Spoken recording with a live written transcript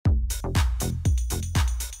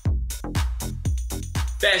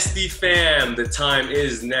Festiie fam, the time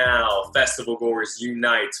is now. Festival goers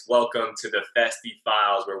unite. Welcome to the Festiie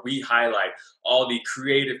Files, where we highlight all the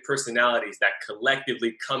creative personalities that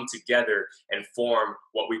collectively come together and form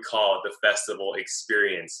what we call the festival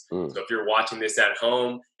experience. So if you're watching this at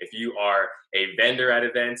home, if you are a vendor at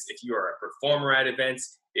events, if you are a performer at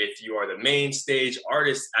events, if you are the main stage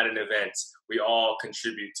artist at an event, we all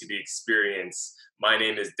contribute to the experience. My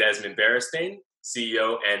name is Desmond Beristain,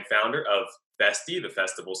 CEO and founder of Festiie, the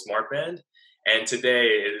Festival Smart Band. And today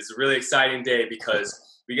is a really exciting day because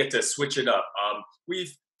we get to switch it up.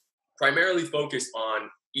 We've primarily focused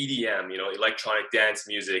on EDM, electronic dance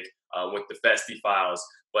music with the Festiie Files.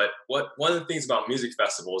 But one of the things about music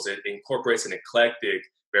festivals, it incorporates an eclectic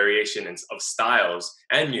variation of styles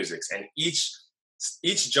and musics. And each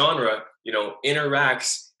genre,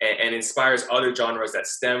 interacts and inspires other genres that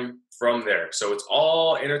stem from there. So it's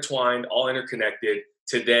all intertwined, all interconnected.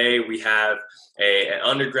 Today we have an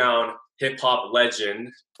underground hip hop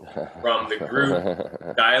legend from the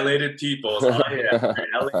group Dilated Peoples. Oh yeah,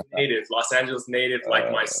 LA native, Los Angeles native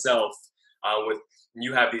like myself.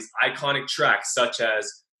 You have these iconic tracks such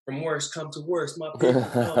as "From Worst Come to Worst," my people,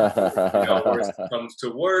 Worst Comes to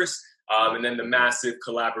Worst, and then the massive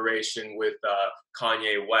collaboration with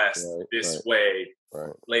Kanye West, This Way.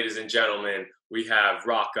 Right. Ladies and gentlemen, we have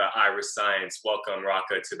Rakaa, Iriscience. Welcome,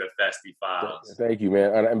 Rakaa, to the Festiie Files. Thank you,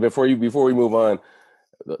 man. And before we move on,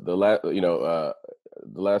 the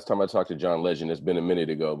last time I talked to John Legend, it's been a minute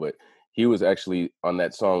ago, but he was actually on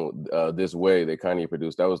that song, "This Way," that Kanye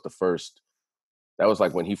produced. That was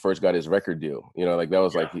like when he first got his record deal. Like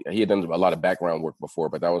he had done a lot of background work before,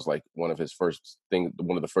 but that was like one of the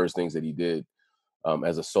first things that he did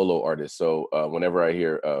as a solo artist. So whenever I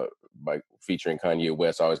hear featuring Kanye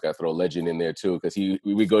West, I always got to throw Legend in there too, because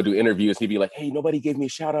we go do interviews. He'd be like, "Hey, nobody gave me a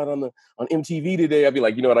shout out on MTV today." I'd be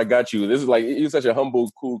like, "You know what? I got you." This is like, he's such a humble,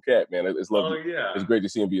 cool cat, man. It's lovely. Oh yeah, it's great to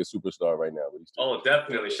see him be a superstar right now. Oh,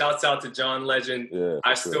 definitely. Shouts out to John Legend. Yeah,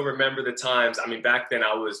 I still remember the times. I mean, back then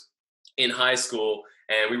I was in high school,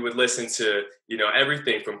 and we would listen to,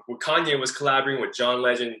 everything from when Kanye was collaborating with John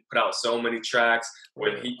Legend, put out so many tracks,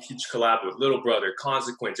 when he collabed with Little Brother,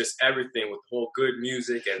 Consequent, just everything with the whole good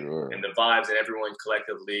music and the vibes and everyone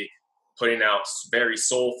collectively putting out very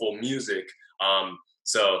soulful music.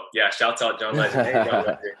 So yeah, shouts out John Legend. Hey, John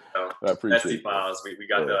Legend. I appreciate Festiie Files. We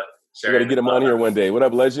got the share. We got to get him on here one day. What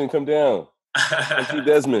up, Legend? Come down. Thank you,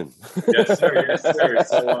 Desmond. Yes, sir. Yes, sir.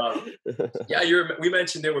 So, we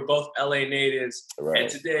mentioned that we're both LA natives, and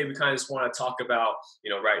today we kind of just want to talk about,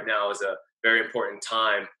 right now is a very important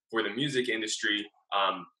time for the music industry.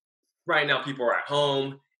 Right now, people are at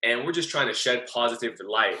home, and we're just trying to shed positive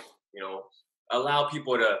light. Allow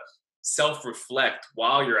people to self-reflect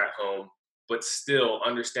while you're at home, but still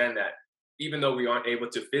understand that even though we aren't able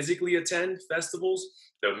to physically attend festivals,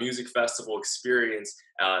 the music festival experience,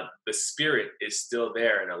 the spirit is still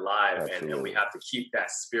there and alive. And we have to keep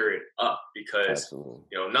that spirit up because,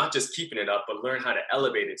 not just keeping it up, but learn how to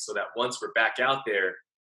elevate it so that once we're back out there,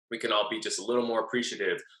 we can all be just a little more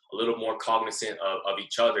appreciative, a little more cognizant of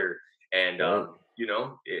each other, and,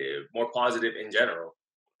 more positive in general.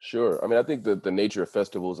 Sure. I mean, I think that the nature of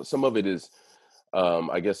festivals, some of it is,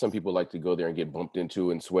 I guess some people like to go there and get bumped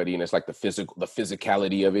into and sweaty, and it's like the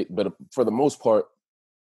physicality of it. But for the most part,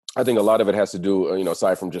 I think a lot of it has to do,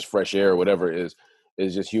 aside from just fresh air or whatever, is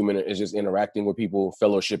just human, is just interacting with people,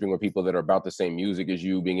 fellowshipping with people that are about the same music as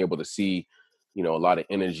you, being able to see, a lot of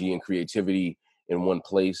energy and creativity in one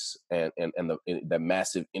place, and the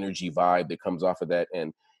massive energy vibe that comes off of that.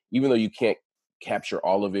 And even though you can't capture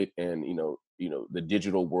all of it, and the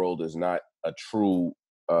digital world is not a true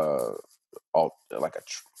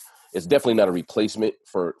it's definitely not a replacement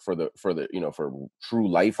for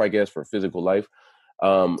true life, I guess, for physical life.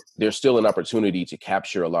 There's still an opportunity to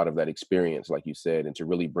capture a lot of that experience, like you said, and to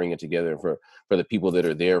really bring it together for the people that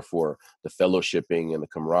are there for the fellowshipping and the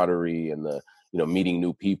camaraderie and the, meeting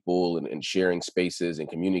new people and sharing spaces and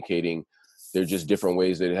communicating. There are just different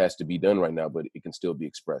ways that it has to be done right now, but it can still be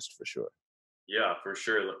expressed for sure. Yeah, for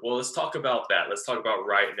sure. Well, let's talk about that. Let's talk about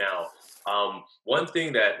right now. One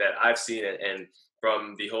thing that I've seen, and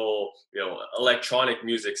from the whole, electronic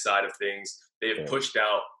music side of things, they've pushed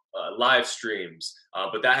out live streams,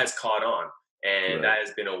 but that has caught on, and that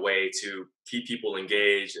has been a way to keep people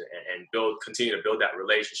engaged and continue to build that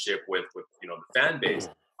relationship with the fan base.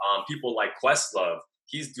 People like Questlove,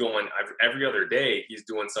 he's doing every other day, he's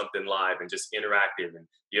doing something live and just interactive. And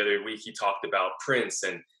the other week he talked about Prince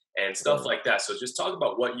and stuff like that. So just talk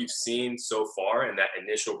about what you've seen so far and that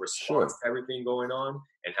initial response to everything going on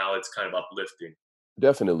and how it's kind of uplifting.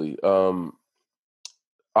 Definitely.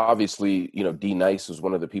 obviously, D Nice was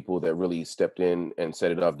one of the people that really stepped in and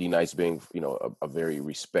set it off. D Nice being, a very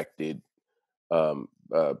respected um,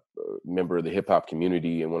 member of the hip hop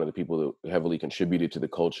community and one of the people that heavily contributed to the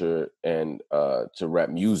culture and to rap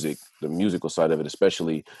music, the musical side of it,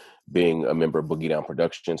 especially being a member of Boogie Down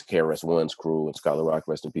Productions, KRS One's crew, and Scholar Rock,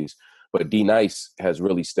 rest in peace. But D Nice has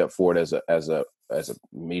really stepped forward as a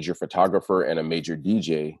major photographer and a major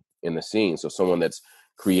DJ in the scene. So someone that's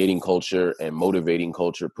creating culture and motivating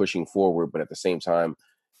culture, pushing forward, but at the same time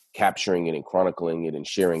capturing it and chronicling it and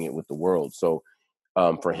sharing it with the world. So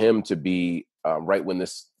for him to be right when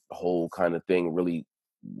this whole kind of thing really,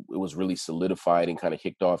 it was really solidified and kind of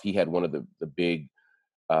kicked off, he had one of the big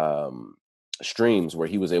um, streams where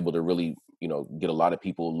he was able to really, get a lot of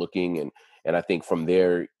people looking. And I think from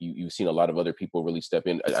there, you've seen a lot of other people really step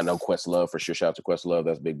in. I know Questlove, for sure. Shout out to Questlove.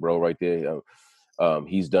 That's big bro right there.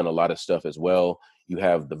 He's done a lot of stuff as well. You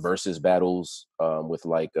have the versus battles with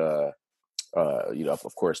like, of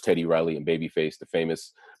course, Teddy Riley and Babyface, the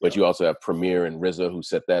famous, but you also have Premier and RZA who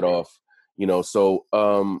set that off, so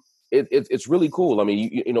it's really cool. I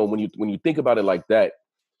mean, when you think about it like that,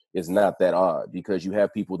 it's not that odd because you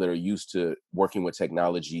have people that are used to working with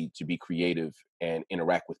technology to be creative and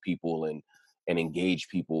interact with people and engage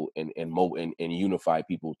people and unify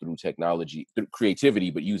people through technology, through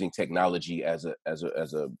creativity, but using technology as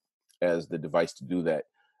the device to do that,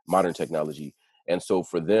 modern technology. And so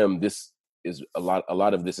for them, this is a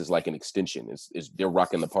lot of this is like an extension. It's they're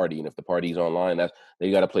rocking the party, and if the party's online,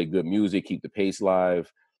 they got to play good music, keep the pace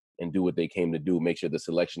live, and do what they came to do. Make sure the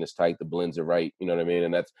selection is tight, the blends are right. You know what I mean?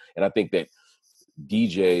 And I think that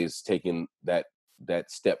DJs taking that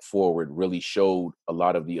step forward really showed a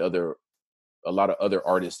lot of other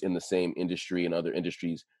artists in the same industry and other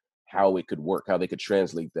industries how it could work, how they could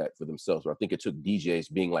translate that for themselves. So I think it took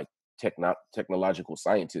DJs being like technological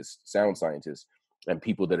scientists, sound scientists, and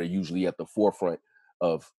people that are usually at the forefront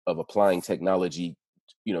of applying technology,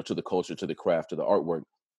 to the culture, to the craft, to the artwork.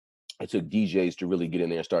 It took DJs to really get in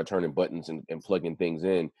there and start turning buttons and plugging things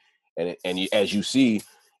in. As you see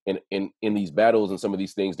in these battles and some of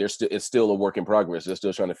these things, it's still a work in progress. They're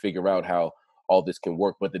still trying to figure out how all this can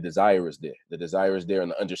work, but the desire is there. The desire is there,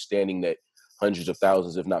 and the understanding that hundreds of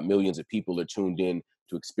thousands, if not millions of people are tuned in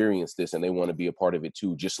to experience this, and they want to be a part of it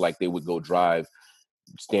too, just like they would go drive,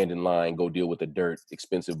 stand in line, go deal with the dirt,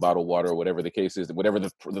 expensive bottled water, or whatever the case is, whatever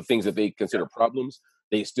the things that they consider problems,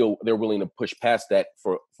 they're willing to push past that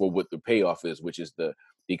for what the payoff is, which is the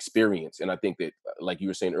experience. And I think that, like you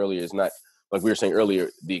were saying earlier, it's not like we were saying earlier,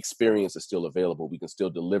 the experience is still available. We can still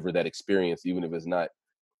deliver that experience, even if it's not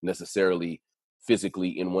necessarily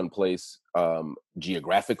physically in one place.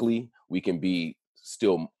 Geographically, we can be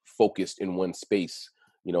still focused in one space,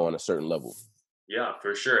 on a certain level. Yeah,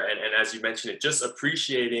 for sure. And as you mentioned it, just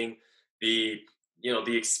appreciating the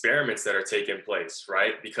the experiments that are taking place,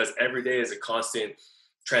 right? Because every day is a constant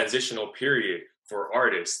transitional period for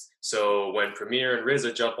artists. So when Premier and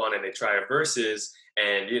RZA jump on and they try a verses,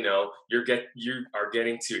 and you are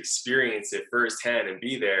getting to experience it firsthand and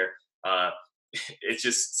be there. It's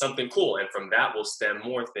just something cool, and from that will stem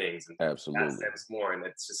more things, and that Absolutely. stems more, and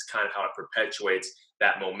that's just kind of how it perpetuates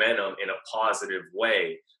that momentum in a positive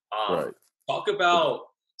way. Um, Right. talk about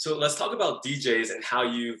so let's talk about DJs and how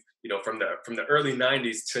you've from the early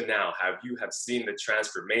 '90s to now, have seen the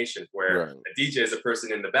transformation where Right. a DJ is a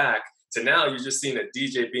person in the back to now you're just seeing a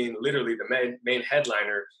DJ being literally the main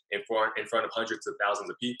headliner in front of hundreds of thousands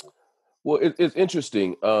of people. Well, it's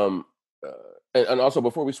interesting. Uh, and also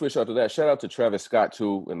before we switch out to that, shout out to Travis Scott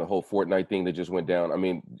too, and the whole Fortnite thing that just went down. I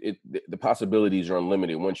mean, the possibilities are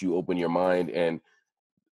unlimited once you open your mind and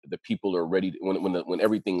the people are ready. When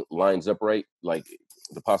everything lines up right, like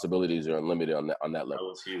the possibilities are unlimited on that That level.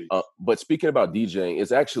 was huge. But speaking about DJing,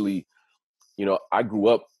 it's actually, I grew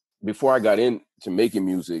up before I got into making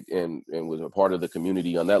music and was a part of the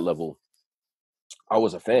community on that level. I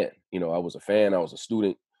was a fan. I was a fan. I was a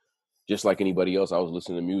student just like anybody else. I was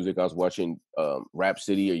listening to music. I was watching Rap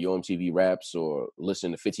City or Yo MTV Raps, or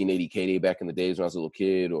listening to 1580 K-Day back in the days when I was a little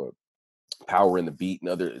kid, or Power and the Beat and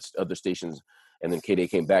other stations. And then K-Day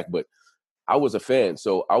came back. But I was a fan.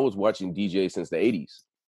 So I was watching DJ since the 80s.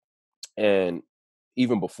 And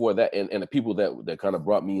even before that, and the people that kind of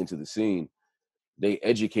brought me into the scene, they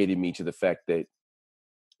educated me to the fact that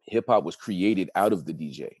hip hop was created out of the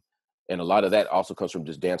DJ. And a lot of that also comes from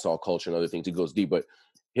just dancehall culture and other things. It goes deep, but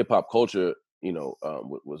hip hop culture,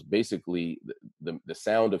 was basically the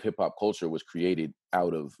sound of hip hop culture was created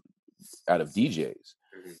out of DJs.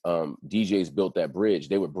 Mhm. DJs built that bridge.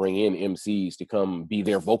 They would bring in MCs to come be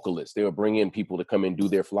their vocalists. They would bring in people to come and do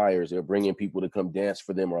their flyers. They would bring in people to come dance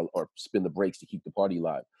for them or spin the breaks to keep the party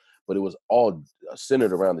live. but it was all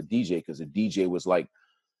centered around the DJ, because the DJ was like,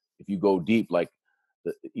 if you go deep, like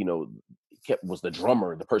the was the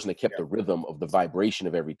drummer, the person that kept the rhythm of the vibration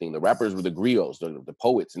of everything. The rappers were the griots, the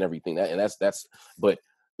poets and everything. That's but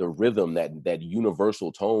the rhythm, that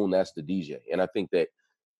universal tone, that's the DJ. And I think that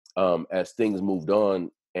as things moved on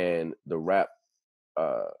and the rap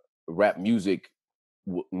music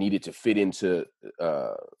needed to fit into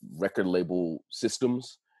record label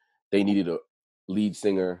systems, they needed a lead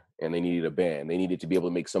singer and they needed a band. They needed to be able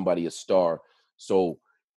to make somebody a star. So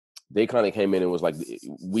they kind of came in and was like,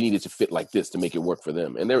 we needed to fit like this to make it work for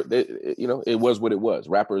them. And it was what it was.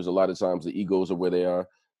 Rappers, a lot of times the egos are where they are.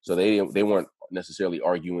 So they weren't necessarily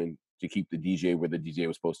arguing to keep the DJ where the DJ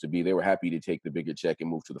was supposed to be. They were happy to take the bigger check and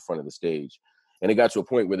move to the front of the stage. And it got to a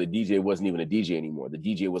point where the DJ wasn't even a DJ anymore. The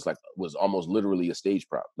DJ was almost literally a stage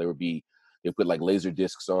prop. They put like laser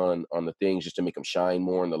discs on the things just to make them shine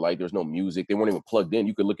more in the light. There's no music. They weren't even plugged in.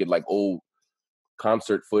 You could look at like old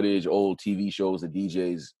concert footage, old TV shows, the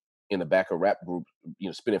DJs in the back of rap group,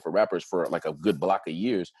 spinning for rappers for like a good block of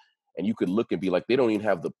years. And you could look and be like, they don't even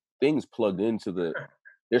have the things plugged into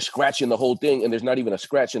they're scratching the whole thing. And there's not even a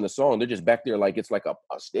scratch in the song. They're just back there like it's like a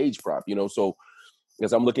stage prop, So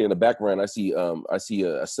as I'm looking in the background, I see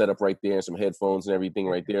a setup right there and some headphones and everything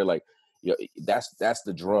right there. Like, that's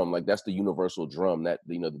the drum. Like, that's the universal drum that,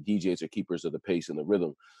 the DJs are keepers of the pace and the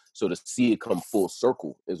rhythm. So to see it come full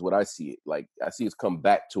circle is what I see it. Like, I see it's come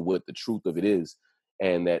back to what the truth of it is.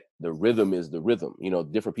 And that the rhythm is the rhythm.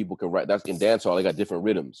 Different people can write. That's in dancehall. They got different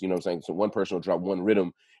rhythms. You know what I'm saying? So one person will drop one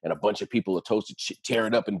rhythm, and a bunch of people are toast to tear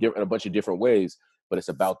it up in a bunch of different ways. But it's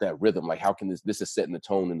about that rhythm. Like, how can this is setting the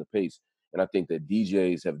tone and the pace. And I think that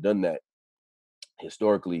DJs have done that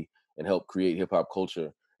historically and helped create hip hop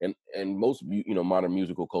culture and most modern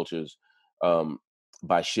musical cultures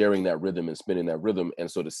by sharing that rhythm and spinning that rhythm. And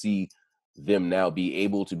so to see them now be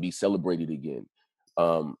able to be celebrated again.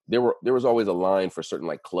 There was always a line for certain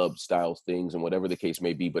like club style things and whatever the case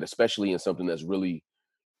may be, but especially in something that's really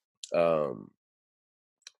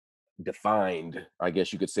defined, I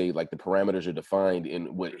guess you could say, like the parameters are defined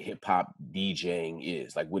in what hip hop DJing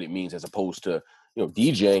is, like what it means, as opposed to,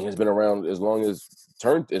 DJing has been around as long as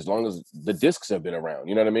the discs have been around,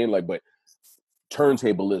 you know what I mean? Like, but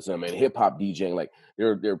turntablism and hip hop DJing, like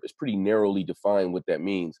it's pretty narrowly defined what that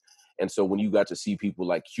means. And so when you got to see people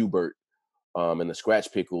like Hubert, and the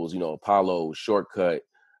Scratch Pickles, Apollo, Shortcut,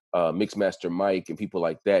 Mixmaster Mike, and people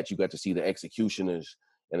like that, you got to see the Executioners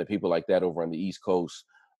and the people like that over on the East Coast.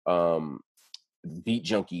 Beat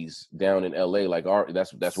junkies down in LA, like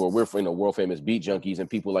that's where we're from, world famous beat junkies and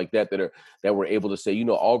people like that were able to say,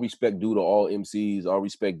 all respect due to all MCs, all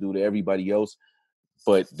respect due to everybody else,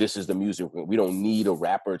 but this is the music. We don't need a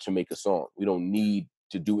rapper to make a song. We don't need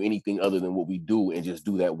to do anything other than what we do and just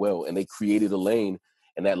do that well. And they created a lane,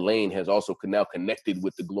 and that lane has also now connected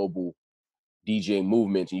with the global DJ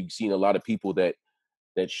movement. And you've seen a lot of people that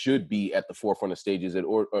should be at the forefront of stages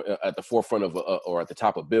or at the forefront of or at the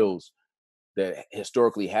top of bills that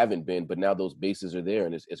historically haven't been, but now those bases are there,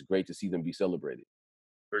 and it's great to see them be celebrated.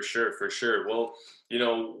 For sure, for sure. Well,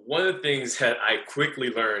 one of the things that I quickly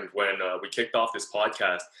learned when we kicked off this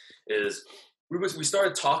podcast is we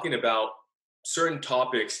started talking about certain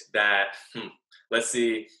topics that, let's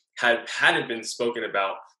see, hadn't been spoken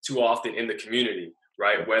about too often in the community,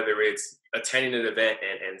 right? Whether it's attending an event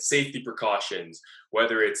and safety precautions,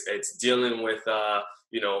 whether it's dealing with the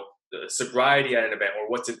sobriety at an event, or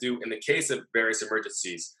what to do in the case of various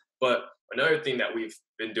emergencies. But another thing that we've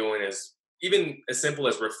been doing is even as simple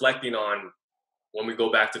as reflecting on, when we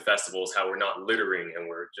go back to festivals, how we're not littering and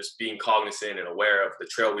we're just being cognizant and aware of the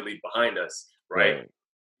trail we leave behind us, right?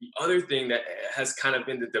 The other thing that has kind of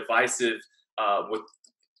been the divisive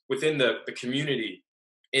within the community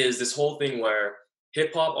is this whole thing where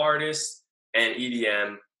hip hop artists and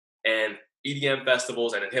EDM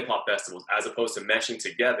festivals and hip hop festivals, as opposed to meshing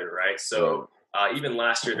together, right? So even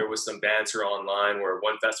last year, there was some banter online where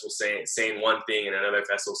one festival saying one thing and another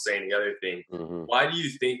festival saying the other thing. Mm-hmm. Why do you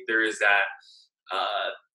think there is that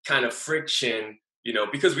kind of friction?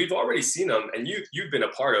 Because we've already seen them, and you've been a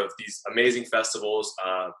part of these amazing festivals.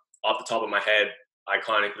 Off the top of my head,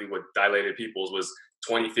 iconically, what Dilated Peoples was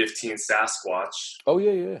 2015 Sasquatch. Oh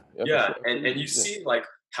yeah. Yeah, and you see like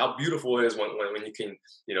how beautiful it is when you can,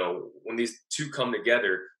 when these two come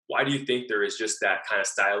together. Why do you think there is just that kind of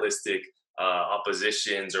stylistic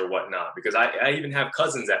oppositions or whatnot? Because I even have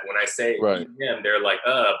cousins that when I say EDM, they're like,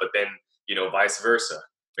 but then, vice versa.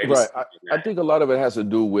 Maybe right. I think a lot of it has to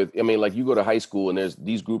do with, like you go to high school and there's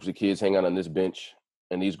these groups of kids hang out on this bench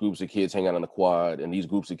and these groups of kids hang out on the quad, and these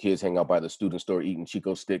groups of kids hang out by the student store eating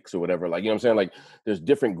Chico sticks or whatever. Like, you know what I'm saying? Like, there's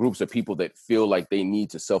different groups of people that feel like they need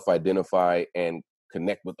to self-identify and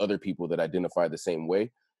connect with other people that identify the same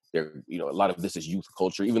way. There, you know, a lot of this is youth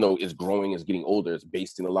culture, even though it's growing, it's getting older, it's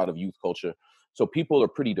based in a lot of youth culture. So people are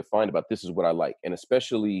pretty defined about this is what I like. And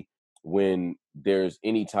especially when there's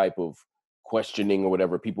any type of questioning or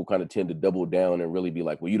whatever, people kind of tend to double down and really be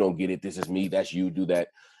like, well, you don't get it. This is me. That's you. Do that.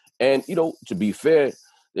 And, you know, to be fair,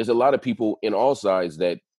 there's a lot of people in all sides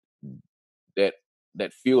that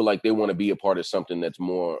that feel like they want to be a part of something that's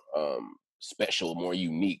more special, more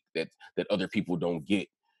unique, that other people don't get.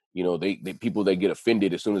 You know, they people that get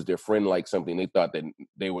offended as soon as their friend likes something they thought that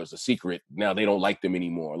they was a secret. Now they don't like them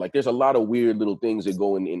anymore. Like, there's a lot of weird little things that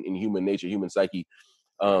go in human nature, human psyche.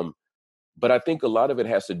 Um, but I think a lot of it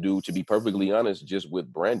has to do, to be perfectly honest, just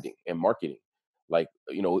with branding and marketing. Like,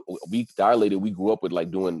 you know, we Dilated, we grew up with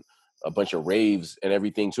like doing a bunch of raves and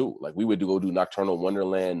everything too. Like, we would go do Nocturnal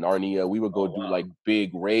Wonderland, Narnia. We would go Oh do wow. like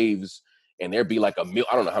big raves, and there'd be like I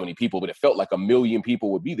don't know how many people, but it felt like 1 million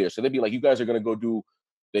people would be there. So they'd be like, you guys are gonna go do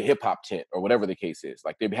the hip hop tent or whatever the case is.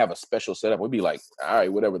 Like, they'd have a special setup. We'd be like, all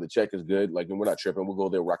right, whatever, the check is good. Like, and we're not tripping. We'll go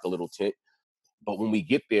there, rock a little tent. But when we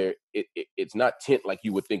get there, it's not tent like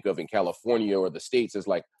you would think of in California or the States. It's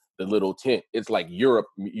like the little tent. It's like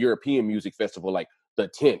European music festival, like the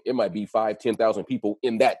tent. It might be 5,000-10,000 people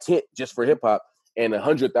in that tent just for hip hop, and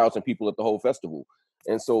 100,000 people at the whole festival.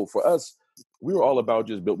 And so for us, we were all about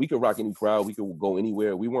just build. We could rock any crowd. We could go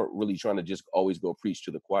anywhere. We weren't really trying to just always go preach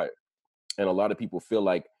to the choir. And a lot of people feel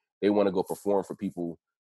like they want to go perform for people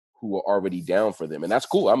who are already down for them. And that's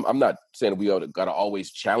cool. I'm not saying we got to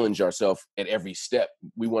always challenge ourselves at every step.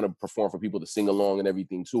 We want to perform for people to sing along and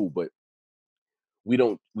everything too, but we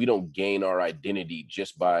don't gain our identity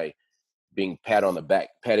just by being patted on the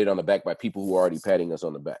back by people who are already patting us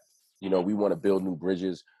on the back. You know, Mhm. we want to build new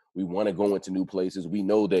bridges. We want to go into new places. We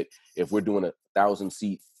know that if we're doing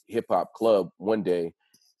 1,000-seat hip hop club one day,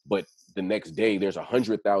 but the next day there's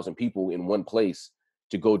 100,000 people in one place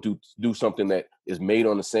to go do something that is made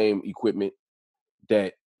on the same equipment,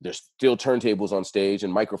 that there's still turntables on stage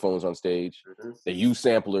and microphones on stage. Mhm. They use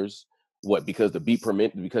samplers. What? Because the beat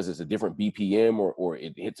permit, because it's a different BPM, or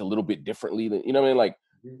it hits a little bit differently than, you know what I mean? Like,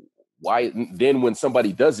 Mhm. why then when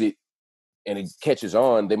somebody does it and it catches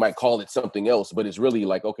on, they might call it something else, but it's really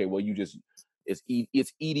like, okay, well, it's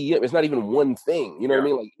EDM. It's not even one thing. You know what I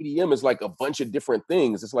Yeah. mean? Like, EDM is like a bunch of different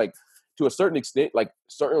things. It's like, to a certain extent, like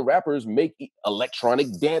certain rappers make electronic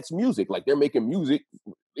dance music. Like, they're making music,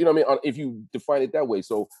 you know what I mean? If you define it that way.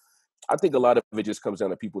 So I think a lot of it just comes down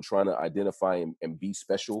to people trying to identify and be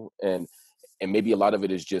special. And maybe a lot of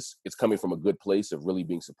it is just, it's coming from a good place of really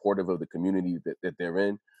being supportive of the community that they're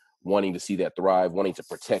in, wanting to see that thrive, wanting to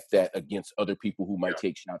protect that against other people who might Yeah.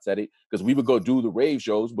 take shots at it. Because we would go do the rave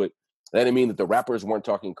shows, but that didn't mean that the rappers weren't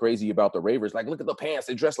talking crazy about the ravers. Like, look at the pants.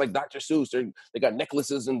 They dress like Dr. Seuss. They got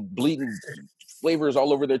necklaces and bleeding flavors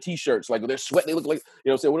all over their t-shirts. Like, they're sweat. They look like, you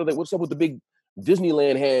know what I'm saying? What's up with the big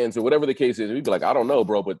Disneyland hands or whatever the case is? We'd be like, I don't know,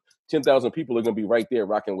 bro, but 10,000 people are going to be right there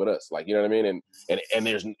rocking with us. Like, you know what I mean? And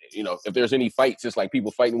there's, you know, if there's any fights, it's like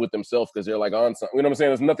people fighting with themselves because they're like on something. You know what I'm saying?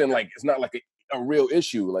 There's nothing, like, it's not like a real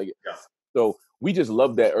issue. Like, Yeah. so we just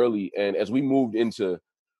loved that early. And as we moved into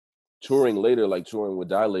touring later, like touring with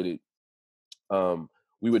Dilated, um,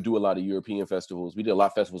 we would do a lot of European festivals. We did a lot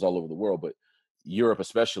of festivals all over the world, but Europe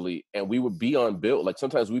especially. And we would be on bill. Like,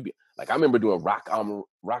 sometimes we'd be like, I remember doing Rock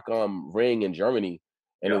Ring in Germany,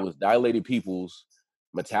 and it Yeah. was Dilated Peoples,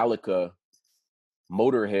 Metallica,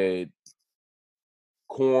 Motorhead,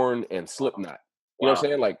 Corn, and Slipknot. You know what Wow. I'm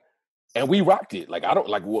saying? Like, and we rocked it. Like, I don't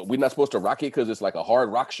like, we're not supposed to rock it because it's like a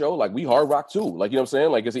hard rock show. Like, we hard rock too. Like, you know what I'm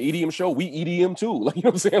saying? Like, it's an EDM show. We EDM too. Like, you know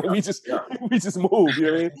what I'm saying? We just Yeah. we just move. You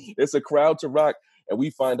know what I mean? It's a crowd to rock, and we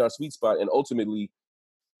find our sweet spot. And ultimately,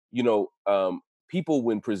 you know, people,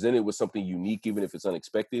 when presented with something unique, even if it's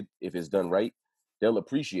unexpected, if it's done right, they'll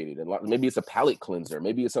appreciate it. And maybe it's a palate cleanser.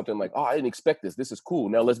 Maybe it's something like, oh, I didn't expect this. This is cool.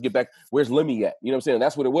 Now let's get back. Where's Lemmy at? You know what I'm saying?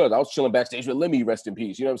 That's what it was. I was chilling backstage with Lemmy, rest in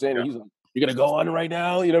peace. You know what I'm saying? Yeah. And he's like, you're gonna go on right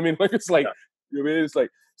now. You know what I mean? Like, it's like, Yeah. you know what I mean? It's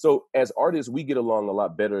like, so as artists, we get along a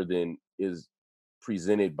lot better than is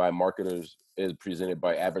presented by marketers, is presented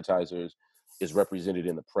by advertisers, is represented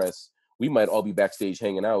in the press. We might all be backstage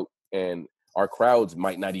hanging out, and our crowds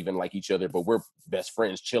might not even like each other, but we're best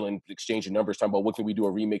friends, chilling, exchanging numbers, talking about what can we do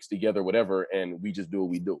a remix together, whatever, and we just do what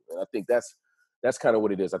we do. And I think that's kind of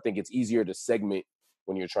what it is. I think it's easier to segment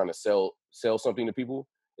when you're trying to sell something to people.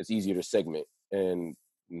 It's easier to segment, and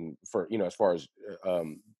for, you know, as far as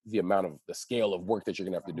the amount of the scale of work that you're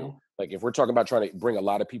gonna have to do. Mhm. Like, if we're talking about trying to bring a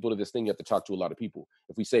lot of people to this thing, you have to talk to a lot of people.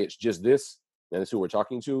 If we say it's just this, and it's who we're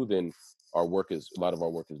talking to, then a lot of our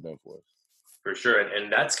work is done for us. For sure.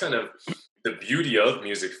 And that's kind of the beauty of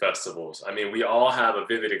music festivals. I mean, we all have a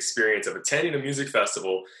vivid experience of attending a music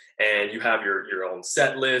festival, and you have your own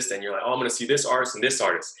set list, and you're like, oh, I'm going to see this artist and this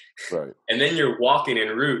artist. Right. And then you're walking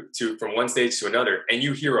en route from one stage to another, and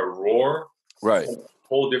you hear a roar Right. from a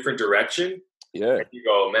whole different direction. Yeah. And you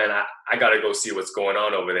go, man, I got to go see what's going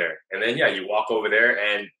on over there. And then, you walk over there,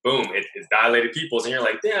 and boom, it's Dilated Peoples. And you're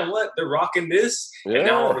like, damn, what? They're rocking this? Yeah. And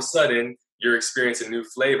now all of a sudden, you're experiencing new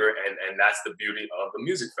flavor, and that's the beauty of the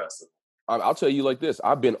music festival. I'll tell you like this.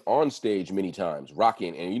 I've been on stage many times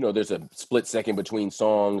rocking, and there's a split second between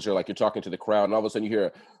songs, or like you're talking to the crowd, and all of a sudden you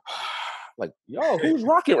hear like, yo, who's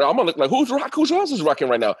rocking? I'm gonna look like, who else is rocking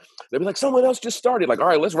right now? They'll be like, someone else just started. Like, all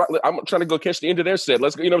right, let's rock. I'm trying to go catch the end of their set.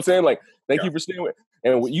 Let's go. You know what I'm saying? Like, thank you for staying with.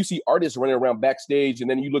 And when you see artists running around backstage, and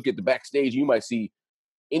then you look at the backstage, you might see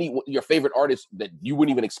your favorite artists that you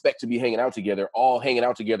wouldn't even expect to be hanging out together, all hanging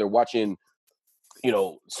out together, watching,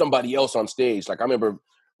 somebody else on stage. Like I remember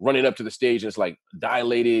running up to the stage, and it's like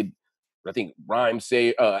Dilated, I think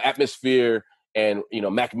Atmosphere, and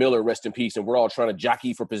Mac Miller, rest in peace, and we're all trying to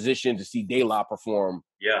jockey for position to see De La perform.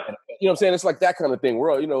 Yeah. And, you know what I'm saying? It's like that kind of thing.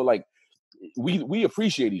 We're all, like we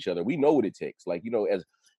appreciate each other. We know what it takes. Like,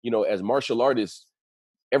 as martial artists,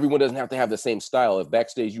 everyone doesn't have to have the same style. If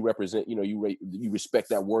backstage you represent, you respect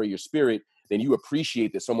that warrior spirit, then you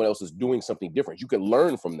appreciate that someone else is doing something different. You can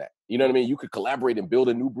learn from that. You know what I mean? You could collaborate and build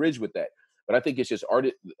a new bridge with that. But I think it's just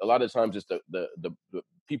a lot of times it's the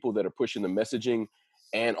people that are pushing the messaging,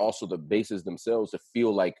 and also the bases themselves, to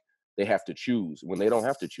feel like they have to choose when they don't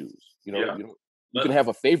have to choose. You can have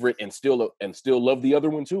a favorite and still love the other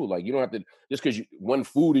one too. Like, you don't have to, just because one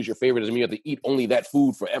food is your favorite doesn't mean you have to eat only that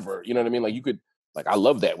food forever. You know what I mean? Like, you could, like, I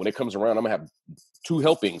love that when it comes around, I'm gonna have 2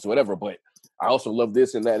 helpings, whatever. But I also love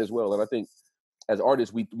this and that as well. And I think as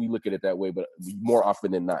artists, we look at it that way, but more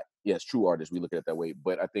often than not, yes, true artists, we look at it that way.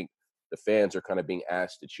 But I think the fans are kind of being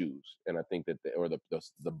asked to choose, and I think that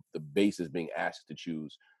the base is being asked to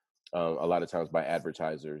choose a lot of times by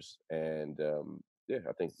advertisers, and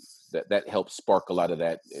I think that helps spark a lot of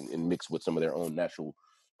that, and mix with some of their own natural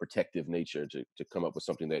protective nature to come up with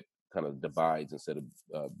something that kind of divides instead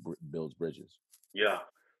of builds bridges. Yeah.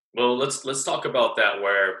 Well, let's talk about that,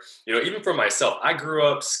 where, even for myself, I grew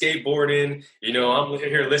up skateboarding, I'm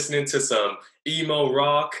here listening to some emo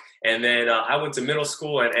rock. And then I went to middle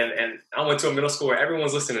school, and I went to a middle school where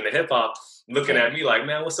everyone's listening to hip hop, looking at me like,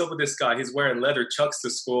 man, what's up with this guy? He's wearing leather chucks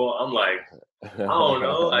to school. I'm like, I don't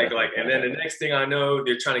know. And then the next thing I know,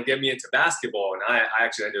 they're trying to get me into basketball. And I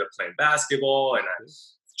actually ended up playing basketball, and I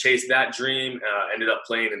chased that dream, ended up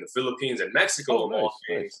playing in the Philippines and Mexico, of all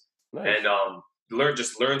things. Nice. And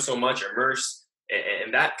learn so much, immerse,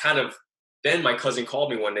 and that kind of. Then my cousin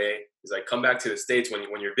called me one day. He's like, come back to the States.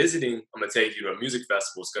 When you're visiting, I'm going to take you to a music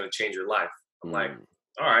festival. It's going to change your life. I'm like,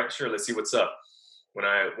 all right, sure. Let's see what's up. When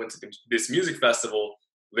I went to this music festival,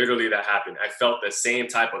 literally that happened. I felt the same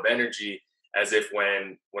type of energy as if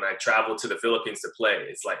when I traveled to the Philippines to play.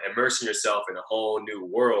 It's like immersing yourself in a whole new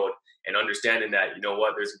world, and understanding that, there's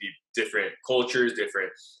going to be different cultures,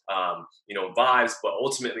 different, vibes, but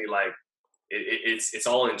ultimately, like, it's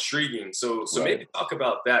all intriguing. So right. Maybe talk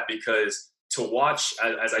about that, because to watch,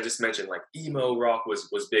 as I just mentioned, like emo rock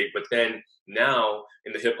was big, but then now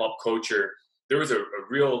in the hip hop culture, there was a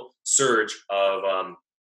real surge of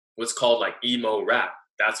what's called like emo rap.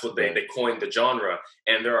 That's what they coined the genre,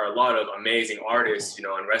 and there are a lot of amazing artists,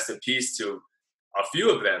 and rest in peace to a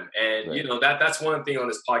few of them. And that's one thing on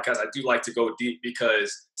this podcast. I do like to go deep,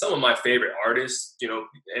 because some of my favorite artists,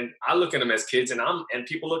 and I look at them as kids, and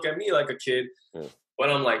people look at me like a kid, but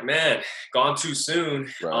I'm like, man, gone too soon.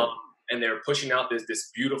 Right. And they're pushing out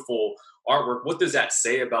this beautiful artwork. What does that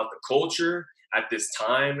say about the culture at this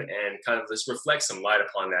time? And kind of let's reflect some light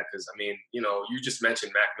upon that, because I mean, you just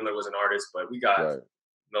mentioned Mac Miller was an artist, but we got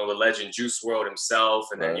the legend Juice WRLD himself,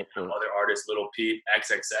 and then other artists, Lil Peep,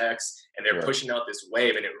 XXX, and they're pushing out this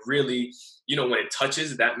wave. And it really, when it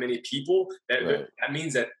touches that many people, that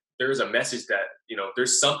means that there's a message that,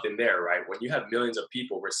 there's something there, right? When you have millions of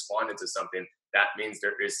people responding to something, that means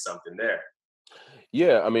there is something there.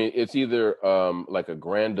 Yeah, I mean, it's either like a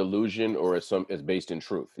grand delusion, or it's based in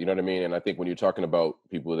truth. You know what I mean? And I think when you're talking about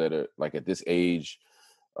people that are like at this age,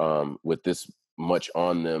 with this much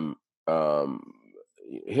on them,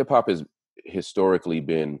 hip hop has historically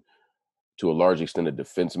been, to a large extent, a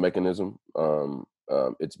defense mechanism.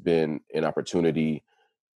 It's been an opportunity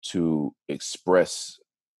to express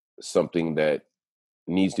something that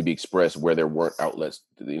needs to be expressed where there weren't outlets.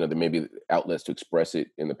 There may be outlets to express it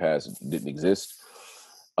in the past didn't exist.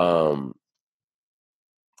 I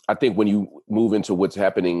think when you move into what's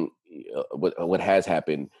happening what has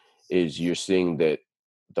happened is you're seeing that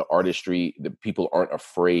the artistry, the people aren't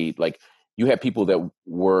afraid. Like you had people that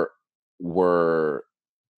were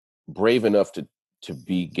brave enough to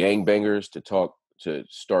be gangbangers, to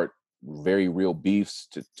start very real beefs,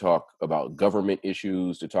 to talk about government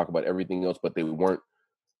issues, to talk about everything else, but they weren't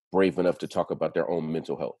brave enough to talk about their own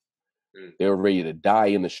mental health. They were ready to die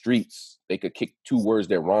in the streets. They could kick two words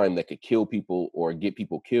that rhyme that could kill people or get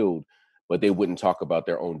people killed, but they wouldn't talk about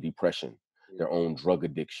their own depression, their own drug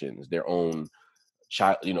addictions, their own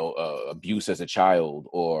child, abuse as a child,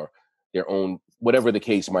 or their own whatever the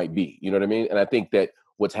case might be. You know what I mean? And I think that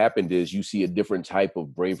what's happened is you see a different type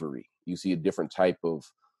of bravery. You see a different type of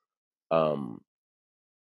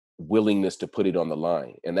willingness to put it on the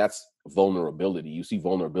line, and that's vulnerability. You see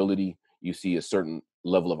vulnerability. You see a certain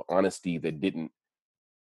level of honesty that didn't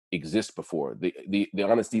exist before. The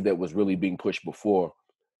honesty that was really being pushed before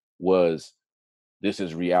was, this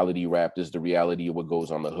is reality rap. This is the reality of what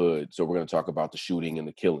goes on the hood. So we're going to talk about the shooting and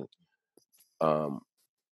the killing, and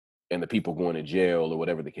the people going to jail or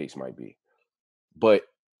whatever the case might be. But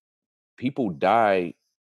people die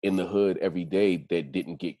in the hood every day that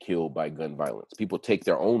didn't get killed by gun violence. People take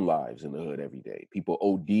their own lives in the hood every day. People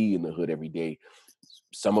OD in the hood every day.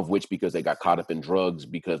 Some of which because they got caught up in drugs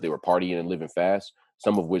because they were partying and living fast.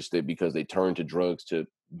 Some of which because they turned to drugs to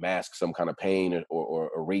mask some kind of pain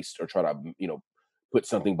or erase or try to put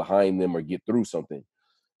something behind them or get through something.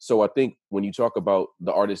 So I think when you talk about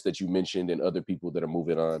the artists that you mentioned and other people that are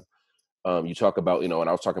moving on, you talk about, and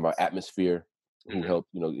I was talking about Atmosphere, who helped,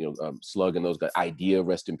 Slug and those guys, Idea,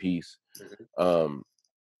 rest in peace.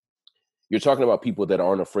 You're talking about people that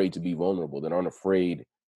aren't afraid to be vulnerable, that aren't afraid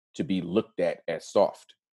to be looked at as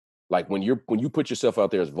soft. Like when you put yourself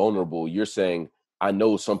out there as vulnerable, you're saying, I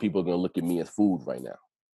know some people are going to look at me as food right now.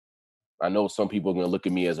 I know some people are going to look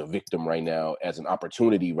at me as a victim right now, as an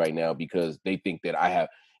opportunity right now, because they think that I have,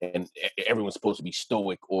 and everyone's supposed to be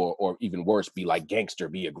stoic or even worse, be like gangster,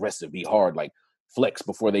 be aggressive, be hard, like flex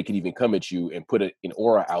before they can even come at you and put an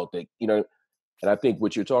aura out that, and I think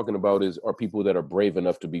what you're talking about are people that are brave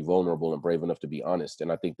enough to be vulnerable and brave enough to be honest.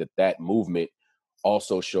 And I think that movement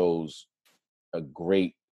also shows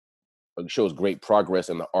great progress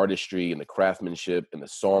in the artistry and the craftsmanship and the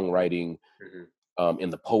songwriting, in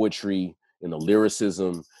the poetry, in the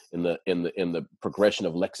lyricism, in the progression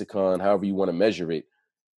of lexicon, however you want to measure it,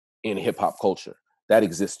 in hip hop culture. That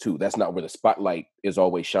exists too. That's not where the spotlight is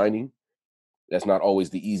always shining. That's not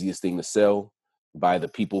always the easiest thing to sell by the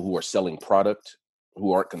people who are selling product,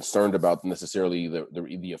 who aren't concerned about necessarily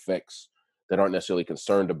the effects, that aren't necessarily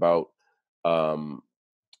concerned about the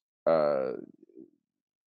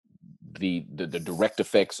direct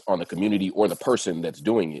effects on the community or the person that's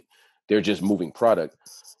doing it. They're just moving product.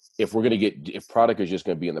 If product is just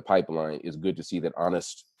going to be in the pipeline, it's good to see that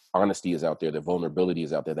honesty is out there, that vulnerability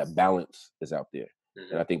is out there, that balance is out there.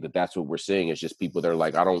 And I think that's what we're seeing is just people that are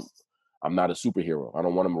like, I'm not a superhero. I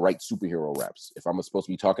don't want to write superhero raps. If I'm supposed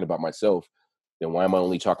to be talking about myself, then why am I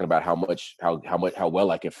only talking about how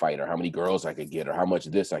well I can fight, or how many girls I could get, or how much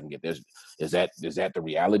this I can get? Is that the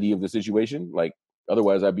reality of the situation? Like,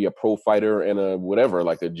 otherwise I'd be a pro fighter and a whatever,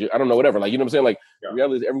 like I don't know, whatever. Like, you know what I'm saying? Like, the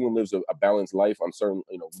reality is everyone lives a balanced life on certain,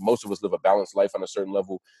 most of us live a balanced life on a certain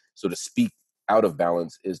level. So to speak out of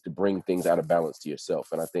balance is to bring things out of balance to yourself.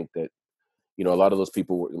 And I think that, a lot of those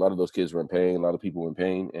kids were in pain, a lot of people were in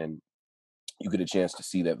pain, and you get a chance to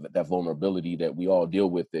see that vulnerability that we all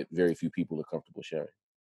deal with that very few people are comfortable sharing.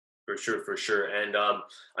 For sure. And I'm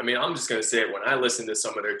just gonna say it, when I listen to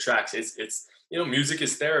some of their tracks, it's music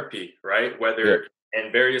is therapy, right? Whether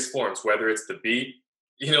in various forms, whether it's the beat,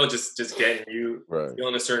 just getting you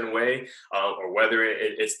feeling a certain way, or whether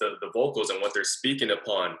it's the vocals and what they're speaking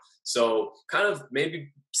upon. So kind of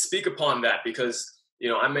maybe speak upon that, because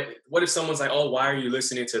what if someone's like, oh, why are you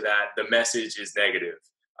listening to that? The message is negative.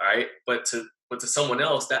 All right. But to someone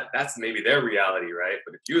else, that's maybe their reality, right?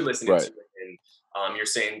 But if you're listening to it and you're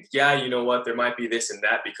saying, yeah, you know what, there might be this and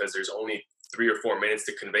that because there's only 3 or 4 minutes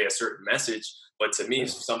to convey a certain message. But to me,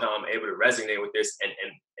 somehow I'm able to resonate with this and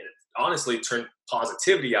honestly turn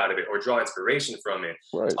positivity out of it or draw inspiration from it.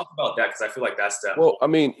 Right. Talk about that, because I feel like that's that. Well,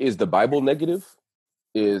 is the Bible negative?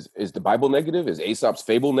 Is the Bible negative? Is Aesop's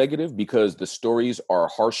fable negative? Because the stories are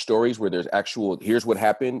harsh stories where there's actual, here's what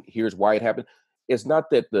happened, here's why it happened. It's not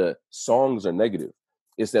that the songs are negative.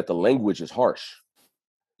 It's that the language is harsh.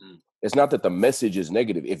 It's not that the message is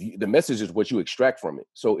negative. The message is what you extract from it.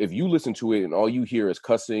 So if you listen to it and all you hear is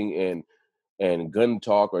cussing and gun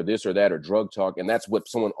talk or this or that or drug talk, and that's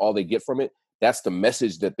all they get from it, that's the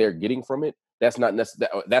message that they're getting from it. That's not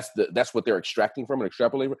necessarily, that's what they're extracting from it,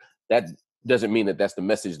 extrapolating. That doesn't mean that that's the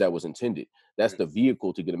message that was intended. That's the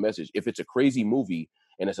vehicle to get a message. If it's a crazy movie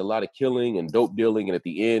and it's a lot of killing and dope dealing, and at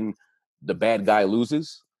the end the bad guy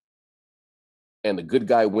loses and the good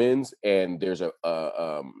guy wins, and there's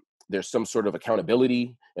some sort of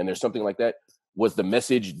accountability and there's something like that. Was the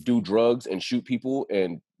message do drugs and shoot people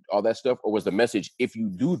and all that stuff, or was the message if you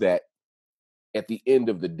do that, at the end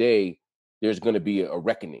of the day, there's going to be a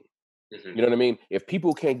reckoning? Mm-hmm. You know what I mean? If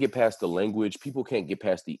people can't get past the language, people can't get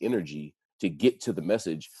past the energy to get to the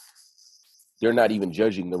message, they're not even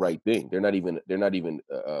judging the right thing. They're not even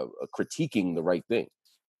critiquing the right thing.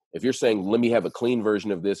 If you're saying, let me have a clean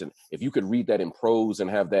version of this, and if you could read that in prose and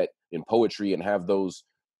have that in poetry and have those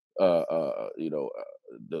the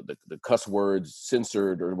cuss words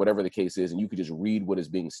censored or whatever the case is, and you could just read what is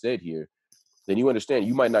being said here, then you understand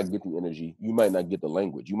you might not get the energy, you might not get the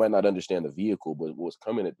language, you might not understand the vehicle, but what's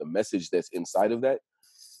coming at the message that's inside of that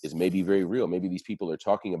is maybe very real. Maybe these people are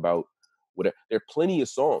talking about whatever. There are plenty of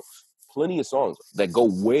songs that go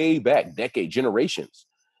way back, decade, generations,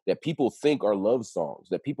 that people think are love songs,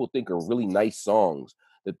 that people think are really nice songs,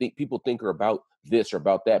 that people think are about this or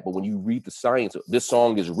about that. But when you read the science, this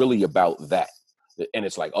song is really about that. And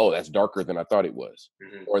it's like, oh, that's darker than I thought it was.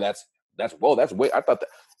 Mm-hmm. Or that's way, I thought that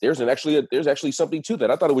there's actually something to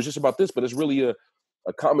that. I thought it was just about this, but it's really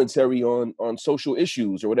a commentary on social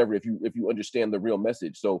issues or whatever, if you understand the real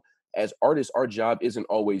message. So as artists, our job isn't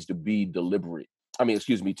always to be deliberate. I mean,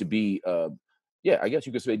 excuse me, to be I guess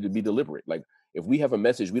you could say to be deliberate. Like if we have a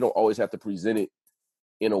message, we don't always have to present it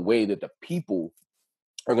in a way that the people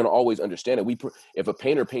are going to always understand it. If a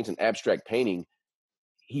painter paints an abstract painting,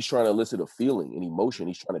 he's trying to elicit a feeling, an emotion.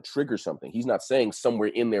 He's trying to trigger something. He's not saying somewhere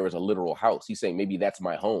in there is a literal house. He's saying maybe that's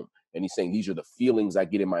my home. And he's saying these are the feelings I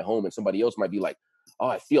get in my home. And somebody else might be like, oh,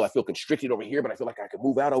 I feel constricted over here, but I feel like I could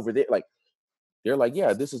move out over there. Like they're like,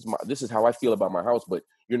 yeah, this is how I feel about my house. But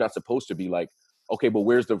you're not supposed to be like, okay, but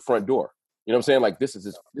where's the front door? You know what I'm saying? Like this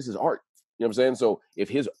is art. You know what I'm saying? So if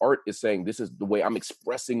his art is saying this is the way I'm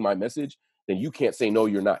expressing my message, then you can't say no,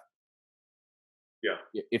 you're not.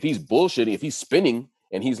 Yeah. If he's bullshitting, if he's spinning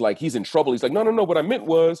and he's like he's in trouble, he's like, no, what I meant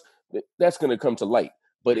was that's going to come to light.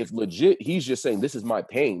 But if legit he's just saying this is my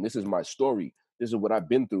pain, this is my story, this is what I've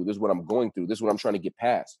been through, this is what I'm going through, this is what I'm trying to get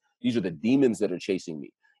past, these are the demons that are chasing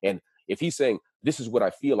me. And if he's saying this is what I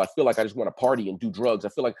feel like I just want to party and do drugs, I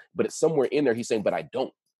feel like, but it's somewhere in there he's saying, but I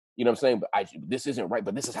don't. You know what I'm saying? But this isn't right,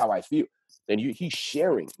 but this is how I feel. Then he's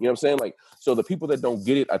sharing. You know what I'm saying? Like, so the people that don't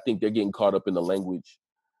get it, I think they're getting caught up in the language.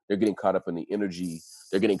 They're getting caught up in the energy.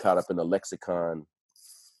 They're getting caught up in the lexicon.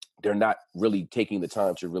 They're not really taking the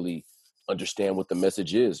time to really understand what the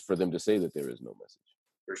message is for them to say that there is no message.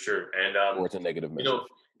 For sure. And or it's a negative message. You know,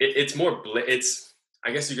 it's more. It's,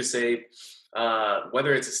 I guess you could say,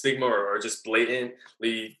 whether it's a stigma or just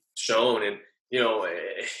blatantly shown. And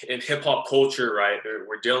in hip hop culture, right,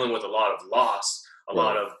 we're dealing with a lot of loss, a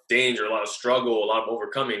lot of danger, a lot of struggle, a lot of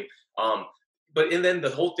overcoming. And then the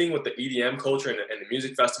whole thing with the EDM culture and the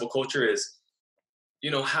music festival culture is,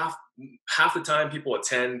 half the time people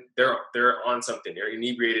attend, they're on something, they're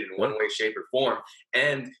inebriated in one way, shape, or form.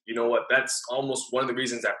 And you know what? That's almost one of the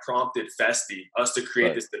reasons that prompted Festiie, us to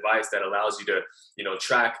create this device that allows you to,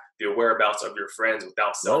 track the whereabouts of your friends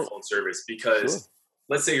without cell phone service. Because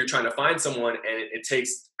let's say you're trying to find someone and it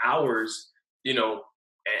takes hours,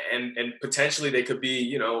 and potentially they could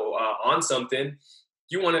be, on something.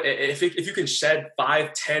 You want to, if you can shed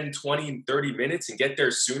 5, 10, 20, 30 minutes and get there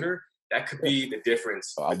sooner, that could be the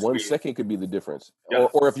difference. 1 second could be the difference.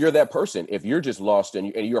 Or if you're that person, if you're just lost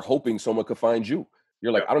and you're hoping someone could find you,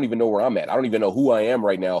 you're like, I don't even know where I'm at. I don't even know who I am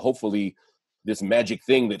right now. Hopefully this magic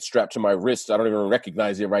thing that's strapped to my wrist, I don't even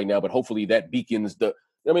recognize it right now, but hopefully that beacons and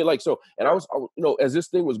I was, as this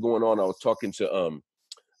thing was going on, I was talking to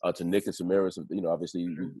Nick and Samara, obviously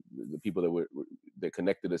the people that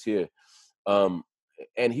connected us here.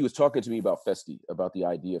 And he was talking to me about Festiie, about the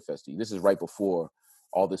idea of Festiie. This is right before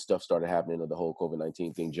all this stuff started happening, and the whole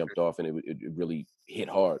COVID-19 thing jumped off, and it really hit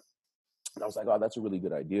hard. And I was like, oh, that's a really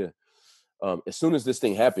good idea. As soon as this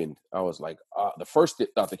thing happened, I was like, the first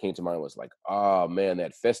thought that came to mind was like, oh man,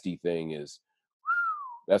 that Festiie thing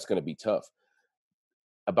that's going to be tough.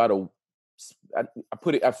 I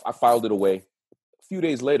filed it away. A few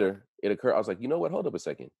days later, it occurred. I was like, you know what? Hold up a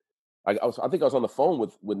second. I think I was on the phone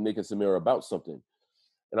with Nick and Samira about something.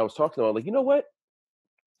 And I was talking to them, like, you know what?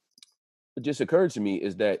 It just occurred to me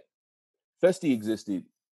is that Festiie existed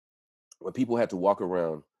when people had to walk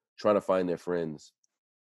around trying to find their friends.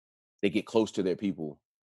 They get close to their people,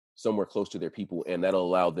 somewhere close to their people, and that'll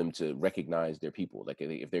allow them to recognize their people. Like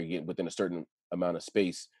if they're getting within a certain amount of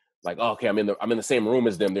space, like, oh, okay, I'm in the same room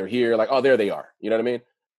as them. They're here. Like, oh, there they are. You know what I mean?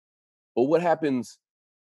 But what happens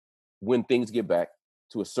when things get back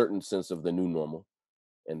to a certain sense of the new normal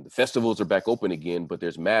and the festivals are back open again, but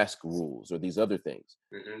there's mask rules or these other things.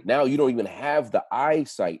 Hmm. Now you don't even have the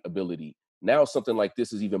eyesight ability. Now something like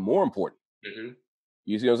this is even more important. Hmm.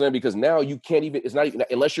 You see what I'm saying? Because now you can't even, it's not even,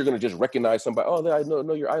 unless you're going to just recognize somebody, oh, I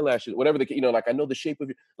know your eyelashes, whatever like I know the shape of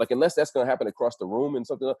your, like, unless that's going to happen across the room and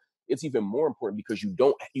something else, it's even more important because you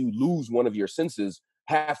lose one of your senses,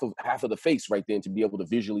 half of the face right then to be able to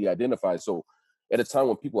visually identify. So at a time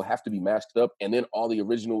when people have to be masked up and then all the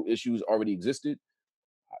original issues already existed,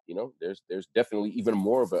 there's definitely even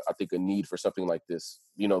more of I think a need for something like this,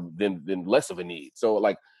 than less of a need. So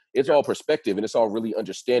like it's Yeah. all perspective and it's all really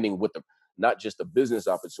understanding what the not just the business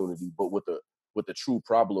opportunity, but what the true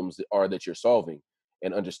problems are that you're solving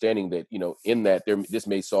and understanding that, in that this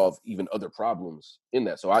may solve even other problems in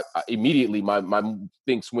that. So I immediately my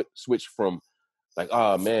thing switched from like,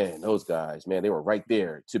 oh man, those guys, man, they were right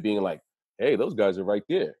there to being like, hey, those guys are right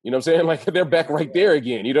there. You know what I'm saying? Like they're back right there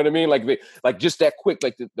again. You know what I mean? Like just that quick,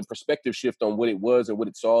 like the perspective shift on what it was and what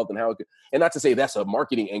it solved and how it could, and not to say that's a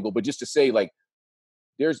marketing angle, but just to say like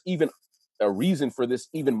there's even a reason for this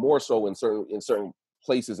even more so in certain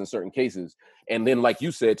places in certain cases. And then like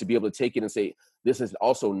you said, to be able to take it and say, this is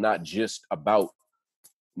also not just about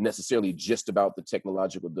necessarily just about the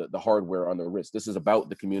technological, the hardware on the wrist. This is about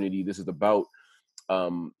the community. This is about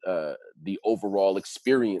the overall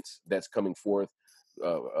experience that's coming forth,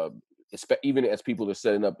 even as people are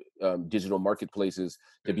setting up digital marketplaces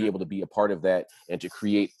to be Hmm. able to be a part of that and to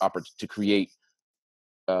create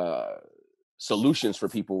uh, solutions for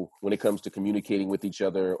people when it comes to communicating with each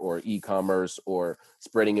other or e-commerce or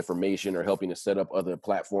spreading information or helping to set up other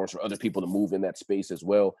platforms for other people to move in that space as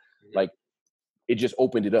well. Hmm. Like it just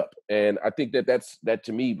opened it up, and I think that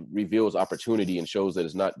to me reveals opportunity and shows that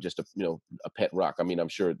it's not just a pet rock. I mean, I'm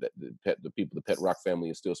sure that the pet rock family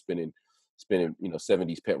is still spending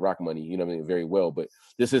 70s pet rock money, what I mean, very well, but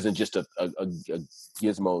this isn't just a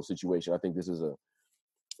gizmo situation. I think this is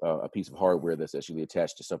a piece of hardware that's actually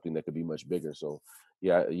attached to something that could be much bigger. So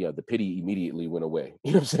yeah, the pity immediately went away.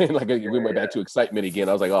 You know what I'm saying? Like we went back to excitement again.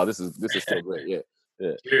 I was like, oh, this is still great. Yeah.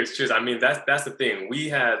 Cheers, cheers. I mean, that's the thing. We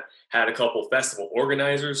have had a couple festival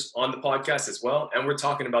organizers on the podcast as well, and we're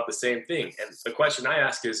talking about the same thing. And the question I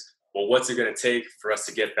ask is, well, what's it going to take for us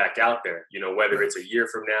to get back out there? Whether Right. it's a year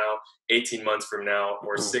from now, 18 months from now,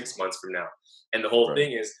 or 6 months from now. And the whole Right.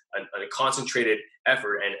 thing is a concentrated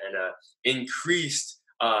effort and a increased,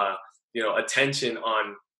 attention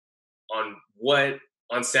on what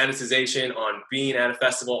on sanitization, on being at a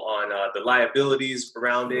festival, on the liabilities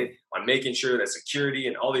around it, Right. on making sure that security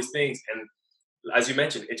and all these things. And as you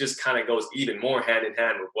mentioned, it just kind of goes even more hand in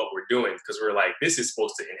hand with what we're doing because we're like, this is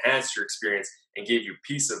supposed to enhance your experience and give you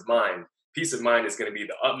peace of mind. Peace of mind is going to be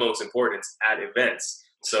the utmost importance at events.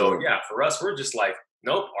 So Sure. yeah, for us, we're just like,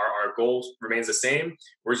 nope, our goal remains the same.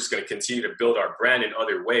 We're just going to continue to build our brand in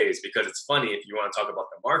other ways because it's funny if you want to talk about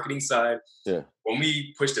the marketing side. Yeah. When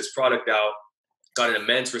we pushed this product out, got an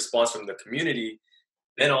immense response from the community.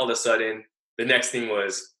 Then all of a sudden, the next thing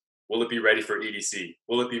was, will it be ready for EDC?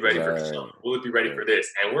 Will it be ready for Right. Jump? Will it be ready Right. for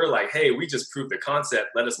this? And we're like, hey, we just proved the concept.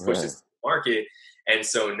 Let us push Right. this to the market. And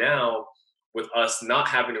so now, with us not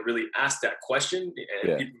having to really ask that question and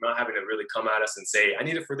Yeah. people not having to really come at us and say, I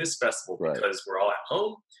need it for this festival Right. because we're all at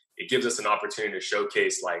home, it gives us an opportunity to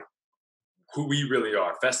showcase like who we really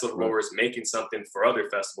are, festival Right. goers making something for other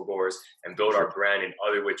festival goers and build our Sure. brand in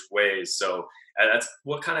other which ways. So that's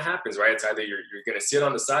what kind of happens, right? It's either you're going to sit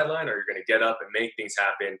on the sideline or you're going to get up and make things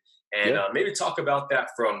happen. And Yeah. maybe talk about that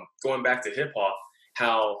from going back to hip hop,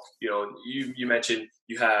 how, you mentioned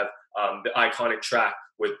you have the iconic track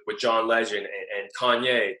with John Legend and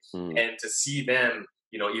Kanye, Mm. and to see them,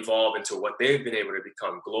 evolve into what they've been able to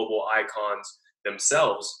become global icons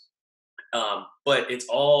themselves. But it's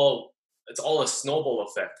all a snowball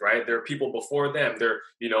effect, right? There are people before them. There,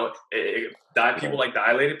 people Right. like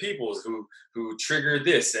Dilated Peoples who trigger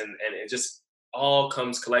this, and it just all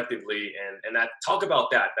comes collectively. And that talk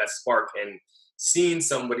about that spark and seeing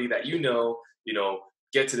somebody that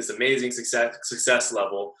get to this amazing success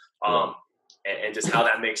level, Right. and just how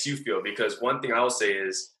that makes you feel. Because one thing I will say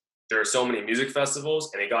is there are so many music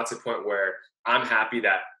festivals, and it got to the point where I'm happy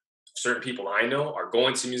that certain people I know are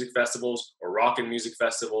going to music festivals or rocking music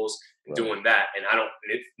festivals and Right. doing that. And I don't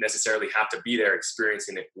necessarily have to be there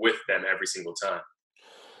experiencing it with them every single time.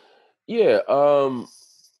 Yeah.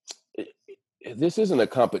 i- this isn't a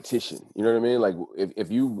competition. You know what I mean? Like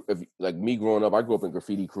if like me growing up, I grew up in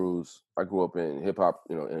graffiti crews. I grew up in hip hop,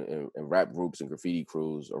 and rap groups and graffiti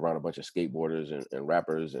crews around a bunch of skateboarders and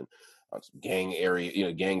rappers and gang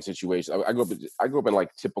area, gang situations. I grew up in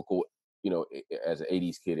like typical as an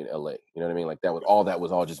 80s kid in LA. You know what I mean? Like that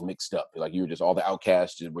was all just mixed up. Like you were just all the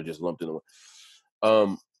outcasts were just lumped in.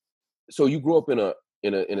 So you grew up in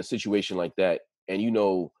a situation like that, and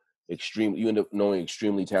you end up knowing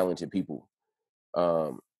extremely talented people.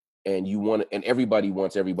 And and everybody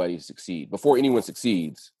wants everybody to succeed. Before anyone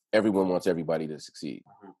succeeds, everyone wants everybody to succeed.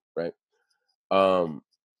 Right.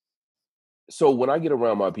 So when I get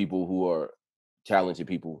around my people who are talented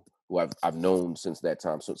people who I've known since that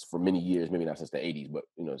time, so it's for many years, maybe not since the 80s, but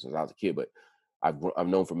since I was a kid, but I've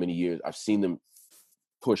known for many years. I've seen them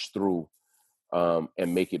push through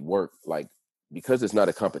and make it work. Like, because it's not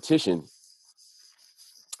a competition,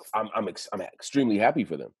 I'm extremely happy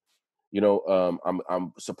for them.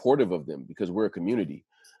 I'm supportive of them because we're a community.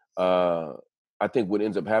 I think what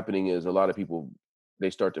ends up happening is a lot of people, they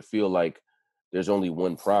start to feel like there's only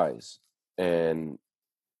one prize, and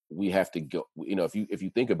we have to go. If you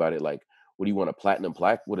think about it, like, what do you want, a platinum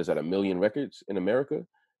plaque? What is that, 1 million records in America?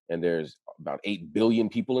 And there's about 8 billion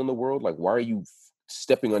people in the world. Like, why are you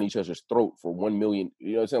stepping on each other's throat for 1 million?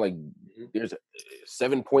 You know what I'm saying? Like, there's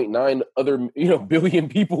 7.9 other billion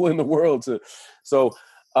people in the world. So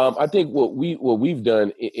I think what we've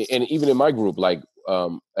done, and even in my group, like,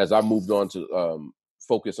 as I moved on to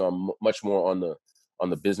focus on much more on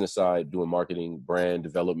the business side, doing marketing, brand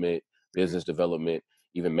development, business development,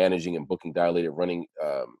 even managing and booking Dilated, running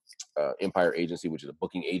Empire Agency, which is a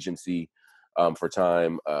booking agency for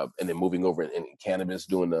time, and then moving over in cannabis,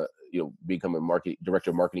 doing becoming director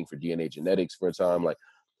of marketing for DNA Genetics for a time. Like,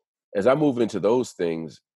 as I move into those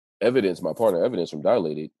things, my partner Evidence from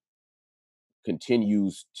Dilated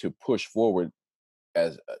continues to push forward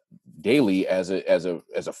as daily as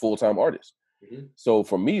a full-time artist. So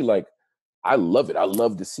for me, like, I love it. I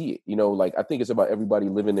love to see it. Like, I think it's about everybody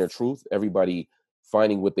living their truth, everybody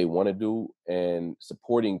finding what they want to do, and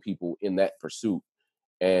supporting people in that pursuit,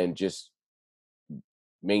 and just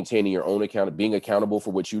maintaining your own account, being accountable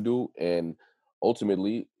for what you do, and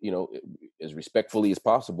ultimately, as respectfully as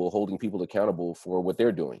possible, holding people accountable for what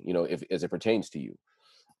they're doing, if as it pertains to you.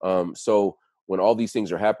 So when all these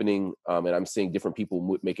things are happening, and I'm seeing different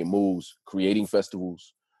people making moves, creating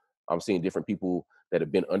festivals, I'm seeing different people that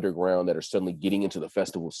have been underground that are suddenly getting into the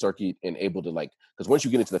festival circuit and able to, like, because once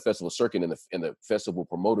you get into the festival circuit and the festival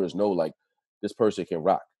promoters know, like, this person can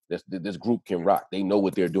rock, this group can rock, they know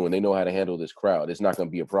what they're doing, they know how to handle this crowd, it's not going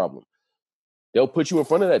to be a problem. They'll put you in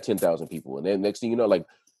front of that 10,000 people, and then next thing you know, like,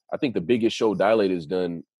 I think the biggest show Dilated has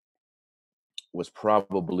done was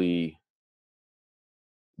probably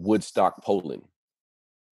Woodstock, Poland,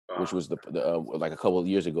 which was the like a couple of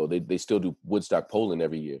years ago. They still do Woodstock, Poland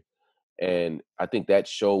every year. And I think that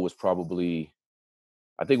show was probably,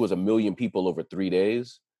 I think it was 1 million people over 3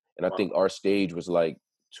 days. And I think our stage was like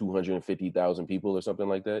 250,000 people or something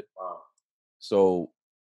like that. Wow. So,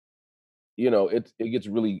 it gets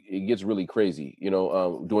really crazy.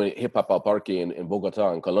 Doing Hip Hop al Parque in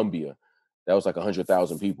Bogota in Colombia, that was like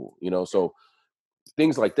 100,000 people, so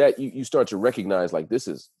things like that, you start to recognize, like, this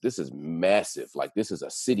is massive. Like, this is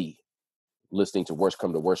a city listening to Worst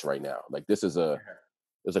Come to Worst right now. Like, there's a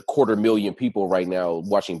 250,000 people right now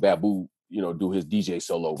watching Babu, do his DJ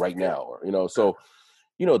solo right now, or so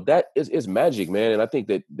that is magic, man. And I think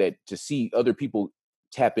that to see other people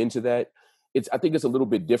tap into that, I think it's a little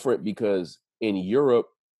bit different, because in Europe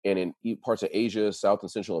and in parts of Asia, South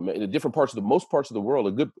and Central America, in different parts of most parts of the world,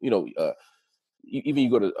 a good, even you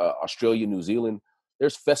go to Australia, New Zealand,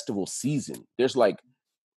 there's festival season. There's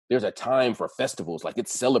a time for festivals. Like,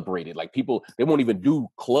 it's celebrated. Like, people, they won't even do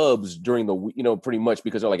clubs during the, pretty much,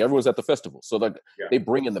 because they're like, everyone's at the festival. So like, they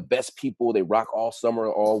bring in the best people. They rock all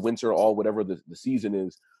summer, all winter, all whatever the season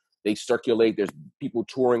is. They circulate. There's people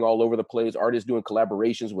touring all over the place. Artists doing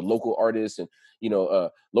collaborations with local artists, and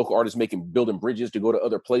local artists building bridges to go to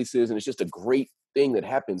other places. And it's just a great thing that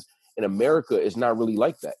happens. In America, it's not really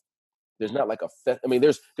like that. There's not like I mean,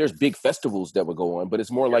 there's big festivals that would go on, but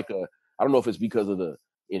it's more like I don't know if it's because of the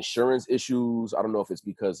insurance issues. I don't know if it's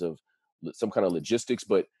because of some kind of logistics,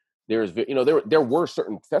 but there were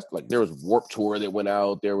certain like, there was Warped Tour that went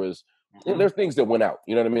out. There was there's things that went out.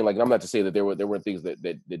 You know what I mean? Like, I'm not to say that there were things that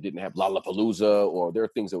didn't have Lollapalooza, or there are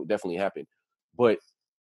things that definitely happened, but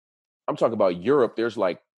I'm talking about Europe. There's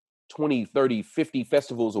like 20, 30, 50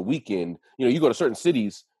 festivals a weekend. You go to certain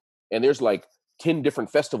cities, and there's like 10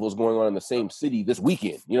 different festivals going on in the same city this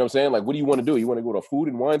weekend. You know what I'm saying? Like, what do you want to do? You want to go to a food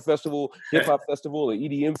and wine festival, hip hop festival, an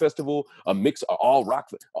EDM festival, a mix of all rock.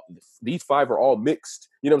 These 5 are all mixed.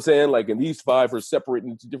 You know what I'm saying? Like, and these 5 are separate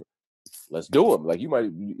into different. Let's do them. Like, you might.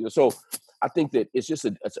 So I think that it's just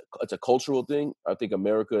it's a cultural thing. I think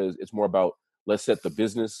America it's more about, let's set the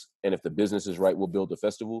business, and if the business is right, we'll build the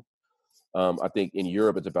festival. I think in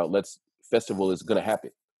Europe, it's about, let's festival is going to happen.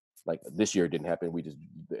 Like this year it didn't happen.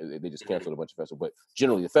 They just Mhm. canceled a bunch of festivals. But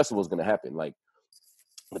generally, the festival is going to happen. Like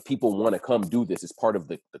the people want to come do this. It's part of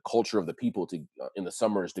the culture of the people to in the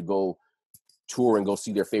summers to go tour and go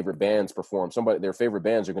see their favorite bands perform. Their favorite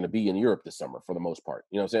bands are going to be in Europe this summer for the most part.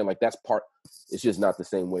 You know what I'm saying? Like that's part. It's just not the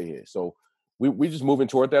same way here. So we just moving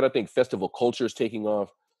toward that. I think festival culture is taking off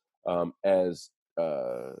as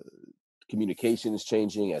communication is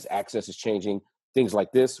changing, as access is changing. Things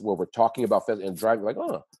like this where we're talking about and driving like,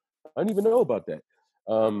 oh, I didn't even know about that.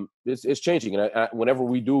 It's changing, and whenever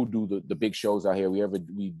we do the big shows out here,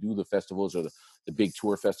 we do the festivals or the big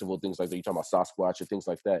tour festival, things like that. You talking about Sasquatch or things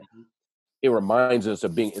like that. Mhm. It reminds us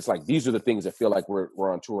of being. It's like these are the things that feel like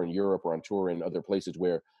we're on tour in Europe or on tour in other places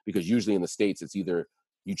where, because usually in the States it's either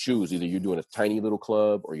you choose either you're doing a tiny little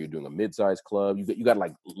club or you're doing a mid-sized club. You got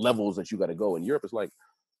like levels that you got to go. In Europe, it's like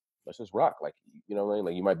let's just rock. Like, you know what I mean?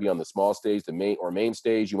 Like you might be on the small stage, the main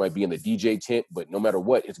stage, you might be in the DJ tent, but no matter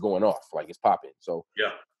what, it's going off. Like it's popping. So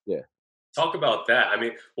Yeah. yeah. Talk about that. I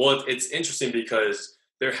mean, well, it's interesting because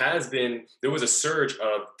there was a surge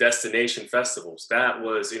of destination festivals. That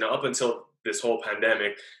was, up until this whole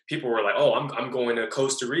pandemic, people were like, "Oh, I'm going to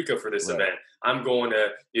Costa Rica for this Right. event. I'm going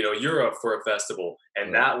to, Europe for a festival."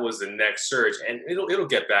 And Right. that was the next surge. And it'll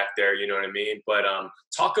get back there, you know what I mean? But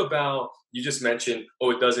talk about, you just mentioned,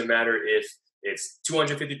 oh, it doesn't matter if it's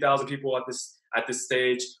 250,000 people at this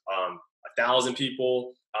stage, 1,000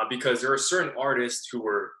 people, because there are certain artists who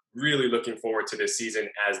were really looking forward to this season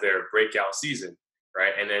as their breakout season,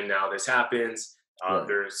 right? And then now this happens. Right.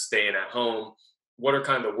 They're staying at home. What are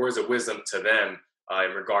kind of the words of wisdom to them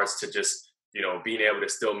in regards to just being able to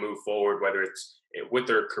still move forward, whether it's with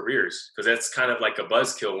their careers? Because that's kind of like a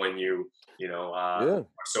buzzkill when are Yeah.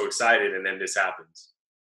 so excited and then this happens.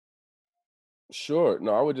 Sure.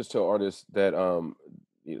 No, I would just tell artists that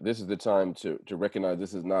this is the time to recognize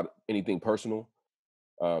this is not anything personal.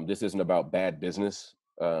 This isn't about bad business.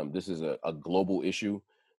 This is a global issue.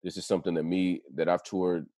 This is something that I've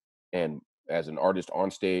toured and as an artist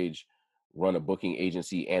on stage, run a booking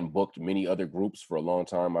agency and booked many other groups for a long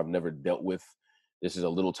time. I've never dealt with. This is a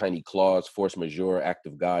little tiny clause, force majeure, act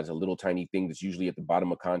of God, is a little tiny thing that's usually at the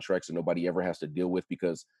bottom of contracts and nobody ever has to deal with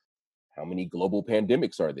because how many global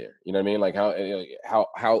pandemics are there? You know what I mean? Like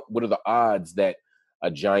what are the odds that a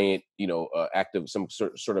giant, active, some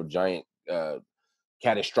sort of giant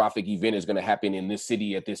catastrophic event is going to happen in this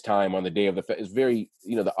city at this time on the day of the it's very,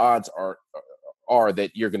 the odds are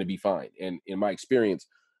that you're going to be fine. And in my experience,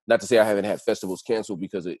 not to say I haven't had festivals canceled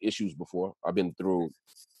because of issues before. I've been through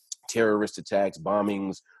terrorist attacks,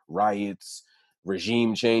 bombings, riots,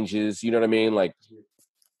 regime changes, you know what I mean? Like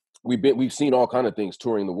we've seen all kind of things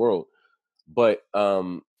touring the world. But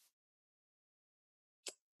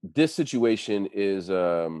this situation is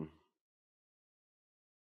a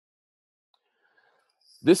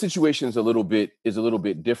little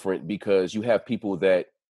bit different because you have people that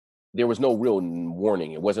there was no real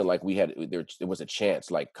warning. It wasn't like there was a chance,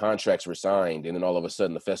 like contracts were signed and then all of a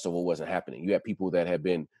sudden the festival wasn't happening. You have people that have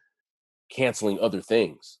been canceling other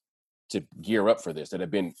things to gear up for this, that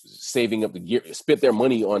have been saving up the gear, spent their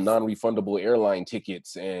money on non-refundable airline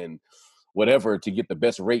tickets and whatever to get the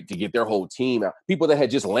best rate to get their whole team out. People that had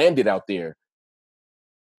just landed out there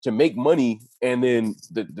to make money, and then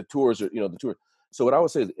the tours are, the tour. So what I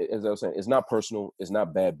would say is, as I was saying, it's not personal, it's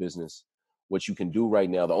not bad business. What you can do right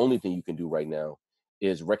now, the only thing you can do right now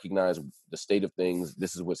is recognize the state of things.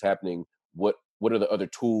 This is what's happening. What are the other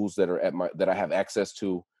tools that I have access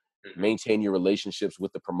to? Hmm. Maintain your relationships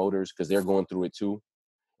with the promoters because they're going through it too.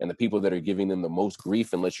 And the people that are giving them the most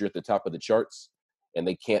grief, unless you're at the top of the charts and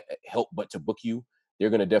they can't help but to book you, they're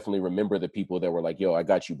going to definitely remember the people that were like, yo, I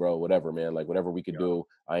got you, bro, whatever, man, like whatever we could Yeah. do,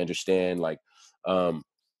 I understand. Like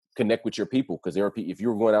connect with your people, because if you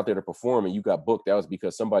were going out there to perform and you got booked, that was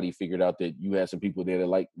because somebody figured out that you had some people there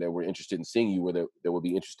that were interested in seeing you, or that would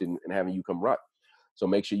be interested in having you come rock. So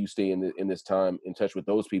make sure you stay in this time in touch with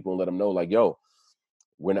those people and let them know, like, yo,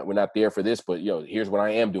 we're not there for this, but yo, here's what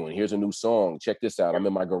I am doing. Here's a new song. Check this out. I'm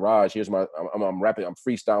in my garage. I'm rapping. I'm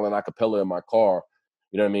freestyling a cappella in my car.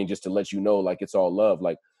 You know what I mean? Just to let you know, like, it's all love.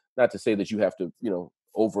 Like, not to say that you have to,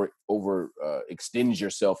 over extend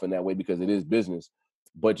yourself in that way, because it is business.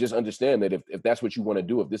 But just understand that if that's what you want to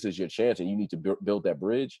do, if this is your chance and you need to build that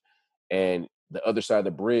bridge, and the other side of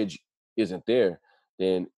the bridge isn't there,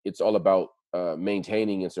 then it's all about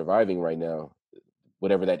maintaining and surviving right now,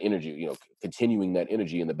 whatever that energy, continuing that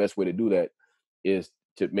energy. And the best way to do that is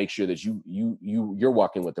to make sure that you're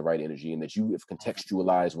walking with the right energy, and that you have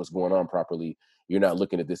contextualized what's going on properly. You're not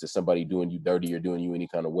looking at this as somebody doing you dirty or doing you any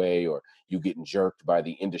kind of way, or you getting jerked by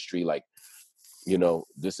the industry. Like,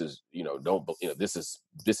 this is, don't, this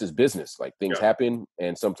is business. Like, things Yeah. happen,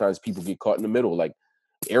 and sometimes people get caught in the middle. Like,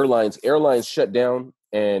 airlines shut down,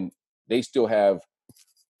 and they still have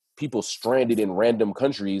people stranded in random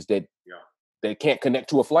countries that Yeah. can't connect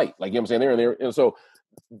to a flight. Like, you know what I'm saying? They're and so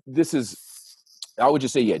this is, I would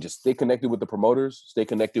just say, yeah, just stay connected with the promoters, stay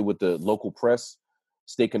connected with the local press,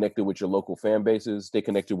 stay connected with your local fan bases, stay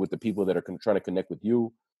connected with the people that are trying to connect with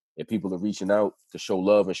you. If people are reaching out to show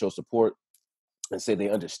love and show support and say they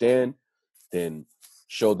understand, then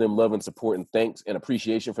show them love and support and thanks and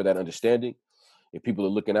appreciation for that understanding. If people are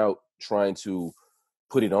looking out trying to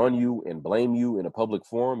put it on you and blame you in a public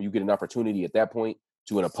forum, you get an opportunity at that point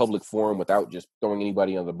to, in a public forum, without just throwing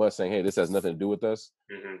anybody on the bus, saying, hey, this has nothing to do with us.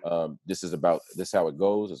 This is how it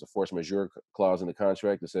goes. There's a force majeure clause in the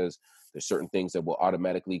contract that says there's certain things that will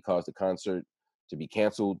automatically cause the concert to be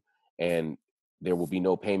canceled, and there will be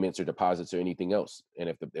no payments or deposits or anything else. And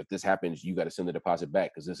if this happens, you got to send the deposit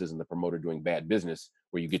back, because this isn't the promoter doing bad business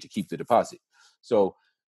where you get to keep the deposit. So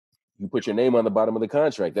you put your name on the bottom of the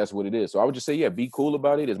contract. That's what it is. So I would just say, yeah, be cool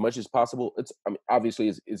about it as much as possible.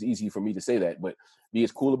 Obviously it's easy for me to say that, but be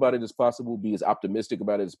as cool about it as possible. Be as optimistic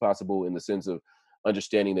about it as possible, in the sense of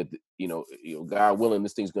understanding that, God willing,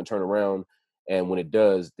 this thing's going to turn around. And when it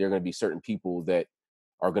does, there are going to be certain people that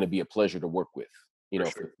are going to be a pleasure to work with, For for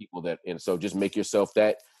the sure. people that, and so just make yourself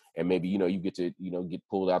that, and maybe, you get to, get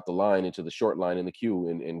pulled out the line into the short line in the queue,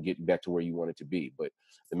 and get back to where you want it to be. But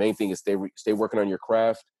the main thing is stay working on your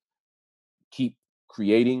craft, keep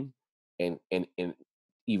creating, and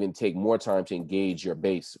even take more time to engage your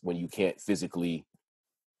base when you can't physically,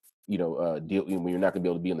 deal, when you're not going to be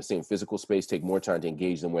able to be in the same physical space. Take more time to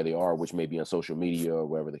engage them where they are, which may be on social media or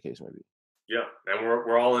wherever the case may be. Yeah, and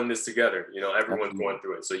we're all in this together. Everyone's Absolutely. going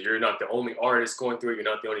through it. So you're not the only artist going through it. You're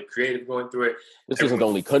not the only creative going through it. This isn't the Everyone's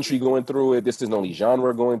only country going through it. This isn't the only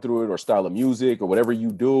genre going through it, or style of music, or whatever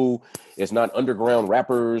you do. It's not underground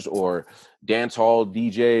rappers or dance hall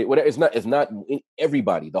DJ. Whatever. It's not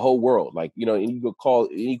everybody, the whole world. Like, and you could call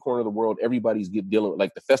any corner of the world. Everybody's dealing.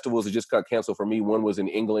 Like, the festivals that just got canceled for me. One was in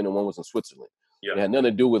England and one was in Switzerland. yeah, It had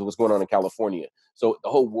nothing to do with what's going on in California. So the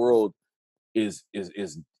whole world is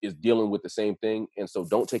dealing with the same thing. And so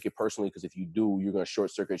don't take it personally, because if you do, you're going to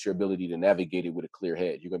short circuit your ability to navigate it with a clear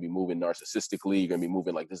head. You're going to be moving narcissistically. You're going to be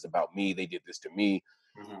moving like, this is about me, they did this to me.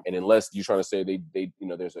 hmm And unless you're trying to say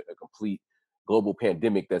there's a complete global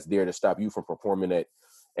pandemic that's there to stop you from performing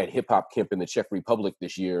at hip hop camp in the Czech Republic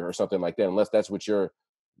this year or something like that, unless that's what you're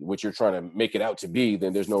trying to make it out to be,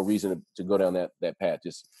 then there's no reason to go down that path.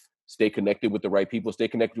 Just stay connected with the right people. Stay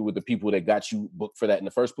connected with the people that got you booked for that in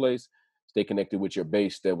the first place. Stay connected with your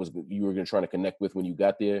base that you were trying to connect with when you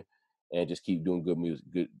got there, and just keep doing good music.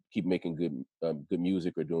 Keep making good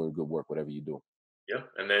music, or doing good work, whatever you do. yeah,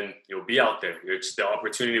 and then you'll be out there. The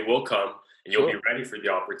opportunity will come, and you'll be Sure, ready for the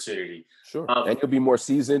opportunity. sure, Um, and you'll be more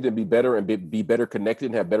seasoned and be better, and be better connected,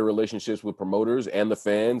 and have better relationships with promoters and the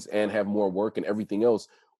fans, and have more work and everything else.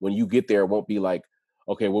 When you get there, it won't be like,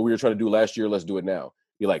 okay, what we were trying to do last year, let's do it now.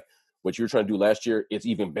 Be like, what you were trying to do last year, it's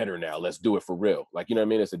even better now. Let's do it for real. Like, you know what I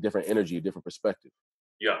mean? It's a different energy, a different perspective.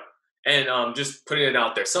 Yeah. And just putting it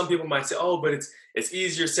out there. Some people might say, "Oh, but it's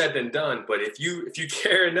easier said than done." But if you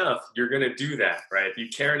care enough, you're gonna do that, right? If you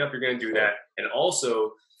care enough, you're gonna do Right. that. And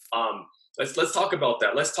also, let's talk about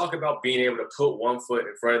that. Let's talk about being able to put one foot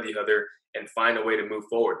in front of the other and find a way to move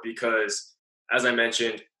forward. Because, as I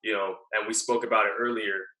mentioned, and we spoke about it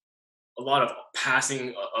earlier, a lot of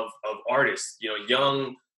passing of artists,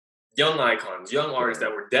 young icons, young artists Right.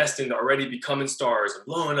 that were destined to already becoming stars and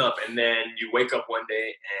blowing up, and then you wake up one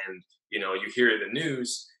day and you hear the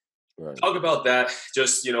news. Right. Talk about that.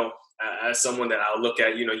 Just as someone that I'll look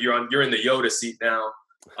at, you're in the Yoda seat now,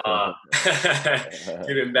 uh,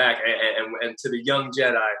 giving back, and to the young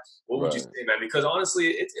Jedi. What would you Right. say, man? Because honestly,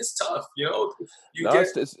 it's tough. You No,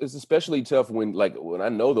 get it's especially tough when I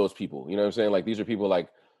know those people. You know what I'm saying? Like, these are people like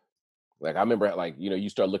I remember, like, you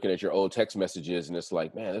start looking at your old text messages, and it's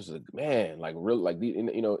like, man, this is a man, like, real, like,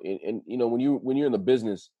 and when you're in the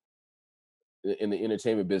business, in the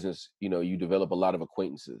entertainment business, you develop a lot of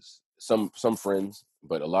acquaintances, some friends,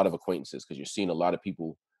 but a lot of acquaintances, because you're seeing a lot of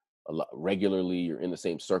people a lot regularly. You're in the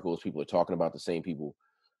same circles. People are talking about the same people.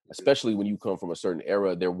 Especially when you come from a certain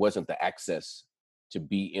era, there wasn't the access to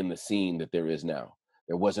be in the scene that there is now.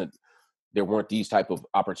 There weren't these type of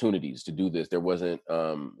opportunities to do this. There wasn't,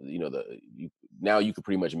 now you could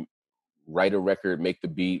pretty much write a record, make the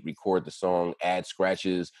beat, record the song, add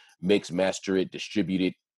scratches, mix, master it, distribute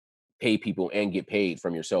it, pay people, and get paid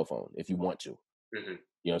from your cell phone if you want to. Mhm.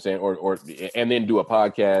 You know what I'm saying? Or and then do a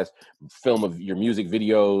podcast, film of your music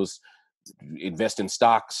videos, invest in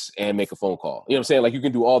stocks and make a phone call. You know what I'm saying? Like you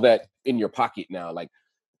can do all that in your pocket now. Like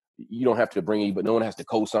you don't have to bring any, but no one has to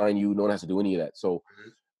co-sign you. No one has to do any of that. So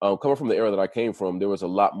coming from the era that I came from, there was a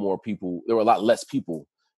lot more people. There were a lot less people,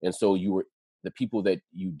 and so you were the people that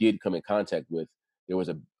you did come in contact with. There was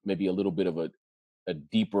maybe a little bit of a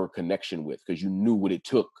deeper connection with, because you knew what it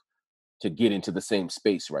took to get into the same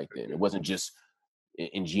space right then. It wasn't just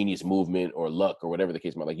ingenious movement or luck or whatever the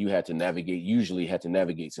case might be. Like you had to navigate. Usually had to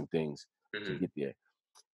navigate some things to get there.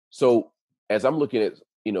 So as I'm looking at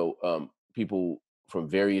people from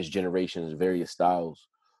various generations, various styles,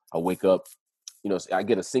 I wake up. I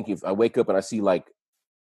get a sinking. I wake up and I see like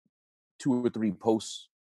 2 or 3 posts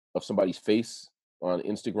of somebody's face on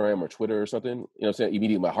Instagram or Twitter or something. You know what I'm saying?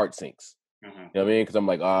 Immediately my heart sinks. You know what I mean? Because I'm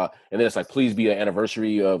like, and then it's like, please be an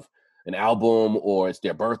anniversary of an album, or it's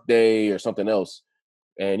their birthday or something else.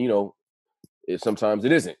 And sometimes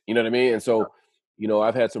it isn't. You know what I mean? And so,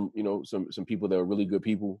 I've had some people that are really good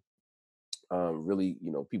people, really,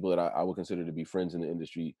 people that I would consider to be friends in the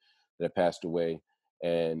industry that have passed away,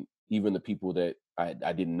 and even the people that I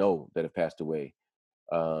didn't know that have passed away.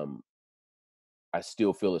 I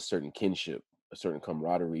still feel a certain kinship, a certain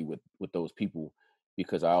camaraderie with those people,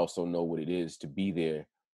 because I also know what it is to be there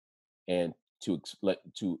and to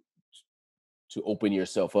open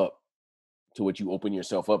yourself up to what you open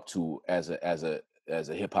yourself up to as a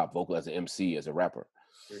hip hop vocal, as an MC, as a rapper.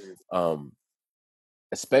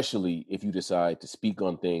 Especially if you decide to speak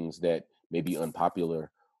on things that may be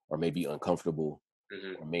unpopular or may be uncomfortable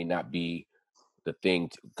or may not be the thing,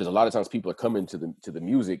 because a lot of times people are coming to the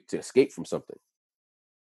music to escape from something.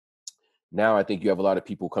 Now I think you have a lot of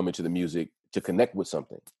people coming to the music to connect with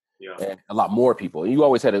something. Yeah. And a lot more people. And you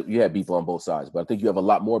always had people on both sides, but I think you have a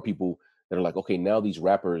lot more people that are like, okay, now these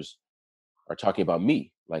rappers are talking about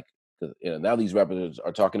me. Like, now these rappers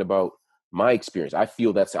are talking about my experience. I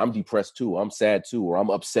feel that I'm depressed too, I'm sad too, or I'm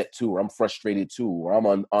upset too, or I'm frustrated too, or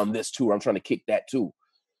I'm on this too, or I'm trying to kick that too.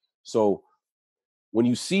 So when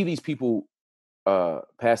you see these people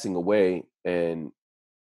passing away, and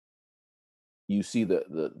you see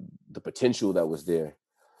the potential that was there,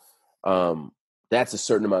 that's a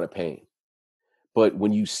certain amount of pain. But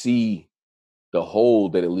when you see the hole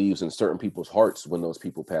that it leaves in certain people's hearts when those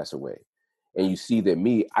people pass away, and you see that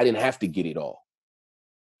I didn't have to get it all.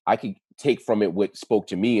 I could take from it what spoke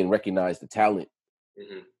to me and recognize the talent.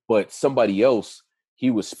 But somebody else,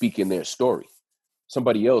 he was speaking their story.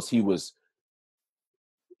 Somebody else, he was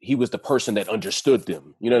the person that understood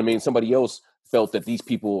them. You know what I mean? Somebody else felt that these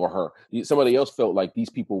people were her. Somebody else felt like these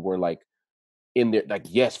people were like in there, like,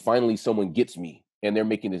 yes, finally someone gets me, and they're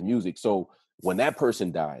making this music. So when that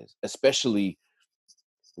person dies, especially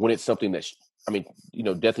when it's something that's,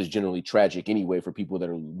 death is generally tragic anyway for people that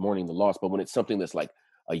are mourning the loss. But when it's something that's like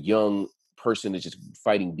a young person that's just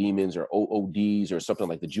fighting demons or OODs or something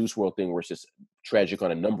like the Juice WRLD thing, where it's just tragic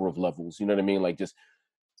on a number of levels, you know what I mean? Like just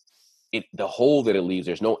the hole that it leaves,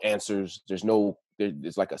 there's no answers.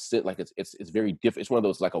 It's like a sit, like it's very different. It's one of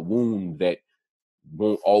those, like a wound that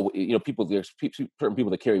won't always, there's certain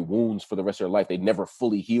people that carry wounds for the rest of their life. They never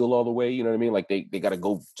fully heal all the way. You know what I mean? Like they got to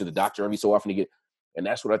go to the doctor every so often to get, and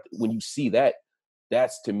that's what when you see that,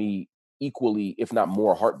 that's to me equally, if not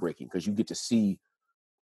more, heartbreaking, because you get to see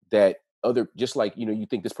that just like, you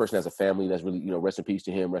think this person has a family that's really, rest in peace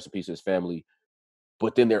to him, rest in peace to his family.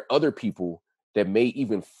 But then there are other people that may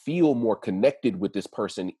even feel more connected with this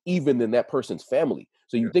person even than that person's family.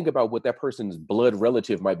 So you think about what that person's blood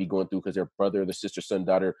relative might be going through because their brother, their sister, son,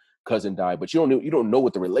 daughter, cousin died, but you don't know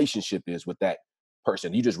what the relationship is with that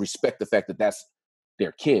person. You just respect the fact that that's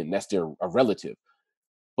their kin, that's a relative.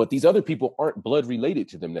 But these other people aren't blood related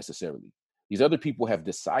to them necessarily. These other people have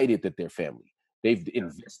decided that they're family. They've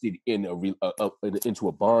invested in into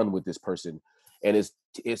a bond with this person, and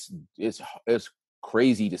it's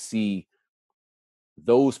crazy to see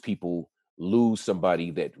those people lose somebody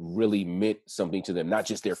that really meant something to them, not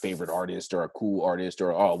just their favorite artist or a cool artist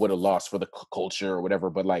or, oh, what a loss for the culture or whatever,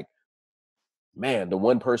 but like, man, the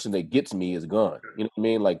one person that gets me is gone. You know what I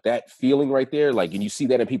mean? Like that feeling right there, like, and you see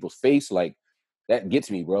that in people's face, like that gets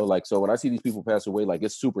me, bro. Like, so when I see these people pass away, like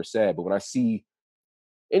it's super sad. But when I see,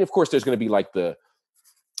 and of course there's going to be like the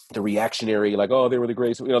reactionary, like, oh, they were the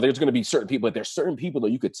greatest. There's going to be certain people, but there's certain people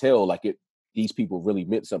that you could tell, like these people really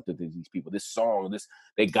meant something to these people. This song,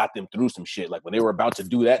 they got them through some shit. Like when they were about to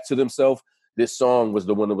do that to themselves, this song was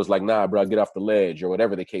the one that was like, nah, bro, get off the ledge, or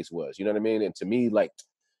whatever the case was. You know what I mean? And to me, like,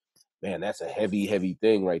 man, that's a heavy, heavy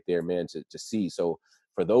thing right there, man, to see. So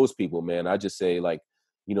for those people, man, I just say, like,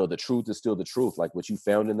 the truth is still the truth. Like what you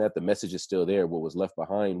found in that, the message is still there. What was left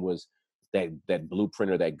behind was that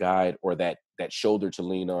blueprint or that guide or that shoulder to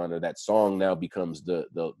lean on, or that song now becomes the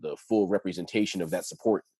full representation of that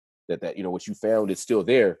support, that you know, what you found is still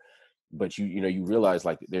there, but you know, you realize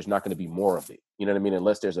like there's not going to be more of it, you know what I mean,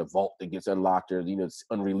 unless there's a vault that gets unlocked, or you know, it's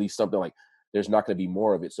unreleased, something like, there's not going to be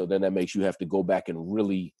more of it. So then that makes you have to go back and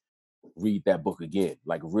really read that book again,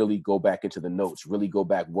 like really go back into the notes, really go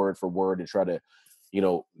back word for word and try to, you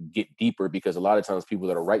know, get deeper, because a lot of times people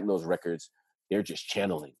that are writing those records, they're just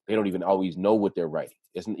channeling. They don't even always know what they're writing.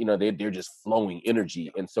 It's, you know, they're just flowing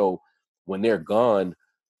energy. And so when they're gone,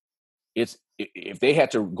 it's, if they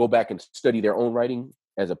had to go back and study their own writing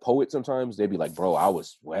as a poet, sometimes they'd be like, bro, I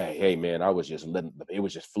was, hey man, I was just letting, it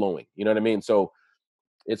was just flowing. You know what I mean? So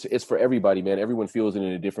it's for everybody, man. Everyone feels it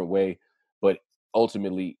in a different way, but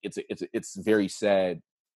ultimately it's very sad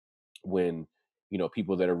when, you know,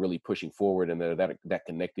 people that are really pushing forward and that are that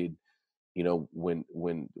connected, you know, when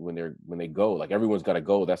they go, like everyone's got to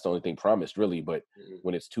go. That's the only thing promised, really. But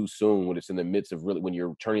when it's too soon, when it's in the midst of really, when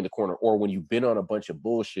you're turning the corner, or when you've been on a bunch of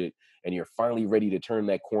bullshit and you're finally ready to turn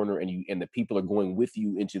that corner, and the people are going with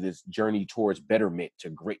you into this journey towards betterment, to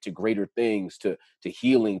greater things, to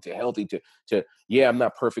healing, to healthy, to yeah, I'm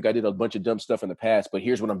not perfect. I did a bunch of dumb stuff in the past, but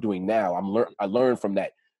here's what I'm doing now. I learned from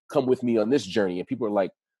that. Come with me on this journey. And people are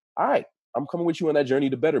like, all right, I'm coming with you on that journey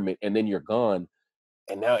to betterment. And then you're gone.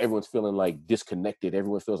 And now everyone's feeling like disconnected.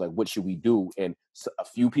 Everyone feels like, what should we do? And so a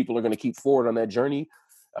few people are going to keep forward on that journey.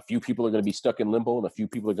 A few people are going to be stuck in limbo, and a few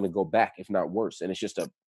people are going to go back, if not worse. And it's just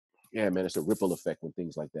yeah, man, it's a ripple effect when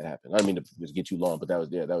things like that happen. I don't mean to just get too long, but that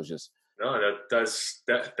was just. No,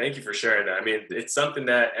 thank you for sharing that. I mean, it's something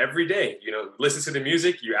that every day, you know, listen to the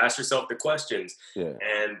music, you ask yourself the questions. Yeah.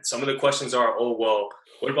 And some of the questions are, oh, well,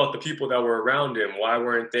 what about the people that were around him? Why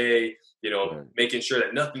weren't they, you know, Right. making sure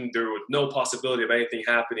that there was no possibility of anything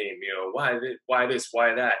happening? You know, why this,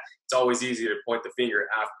 why that? It's always easy to point the finger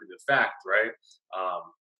after the fact, right?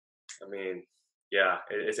 I mean, yeah,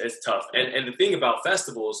 it's tough. And the thing about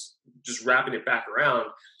festivals, just wrapping it back around,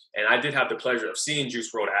 and I did have the pleasure of seeing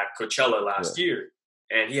Juice WRLD at Coachella last year,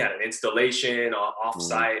 and he had an installation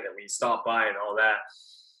off-site, and we stopped by and all that.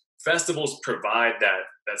 Festivals provide that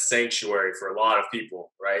sanctuary for a lot of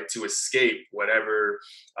people, right, to escape whatever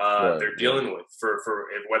they're dealing with for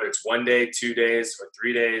whether it's 1 day, 2 days, or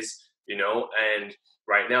 3 days, you know. And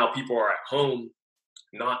right now, people are at home,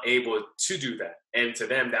 not able to do that, and to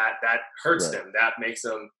them that hurts them. That makes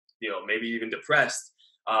them, you know, maybe even depressed.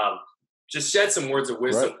 Just shed some words of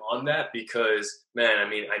wisdom on that, because man, I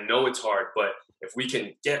mean, I know it's hard, but if we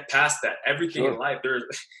can get past that, everything in life, there's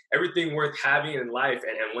everything worth having in life,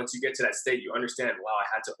 and once you get to that state, you understand, wow, I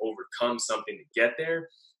had to overcome something to get there.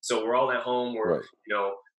 So we're all at home, we're you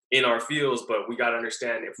know, in our fields, but we got to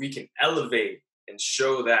understand, if we can elevate and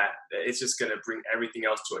show that, it's just going to bring everything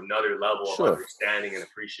else to another level of understanding and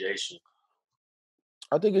appreciation.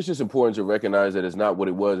 I think it's just important to recognize that it's not what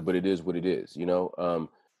it was, but it is what it is. You know,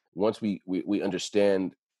 once we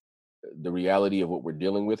understand the reality of what we're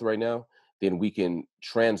dealing with right now, then we can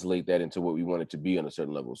translate that into what we want it to be on a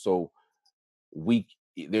certain level. So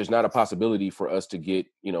there's not a possibility for us to get,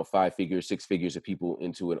 you know, 5 figures, 6 figures of people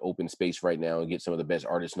into an open space right now and get some of the best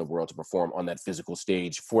artists in the world to perform on that physical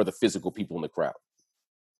stage for the physical people in the crowd.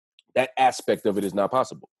 That aspect of it is not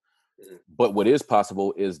possible. But what is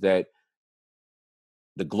possible is that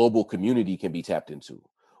the global community can be tapped into.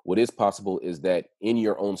 What is possible is that in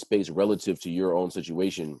your own space, relative to your own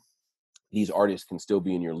situation, these artists can still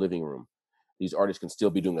be in your living room. These artists can still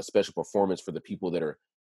be doing a special performance for the people that are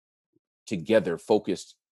together,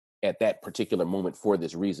 focused at that particular moment for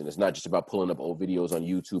this reason. It's not just about pulling up old videos on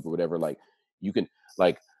YouTube or whatever. Like you can,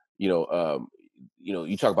 like, you know,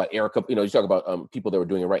 you talk about Erica, you know, you talk about people that were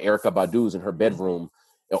doing it right. Erica Badu's in her bedroom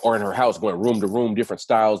or in her house, going room to room, different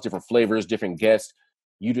styles, different flavors, different guests.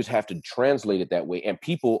 You just have to translate it that way. And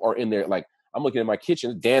people are in there, like, I'm looking at my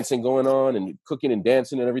kitchen, dancing going on and cooking and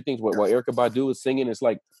dancing and everything while Erica Badu is singing. It's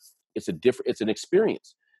like, it's an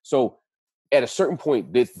experience. So at a certain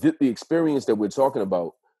point, the experience that we're talking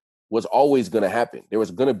about was always going to happen. There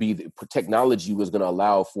was going to be, technology was going to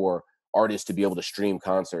allow for artists to be able to stream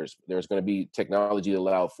concerts. There's going to be technology to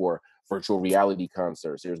allow for virtual reality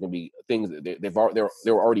concerts. There's going to be things that they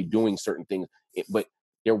were already doing certain things, but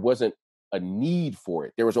there wasn't a need for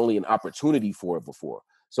it. There was only an opportunity for it before.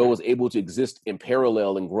 So it was able to exist in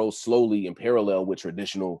parallel and grow slowly in parallel with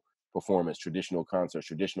traditional performance, traditional concerts,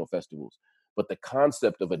 traditional festivals. But the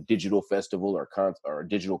concept of a digital festival or a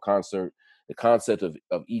digital concert, the concept of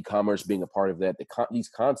e-commerce being a part of that, these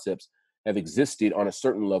concepts have existed on a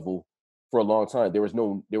certain level for a long time. There was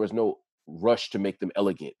no rush to make them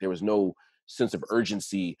elegant. There was no sense of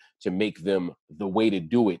urgency to make them the way to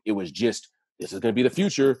do it. It was just, this is going to be the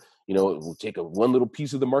future. we'll take one little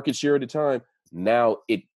piece of the market share at a time. Now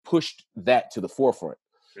it pushed that to the forefront.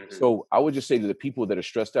 Mm-hmm. So I would just say to the people that are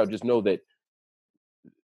stressed out, just know that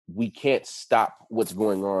we can't stop what's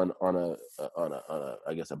going on a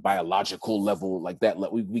I guess a biological level like that.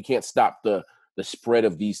 We can't stop the spread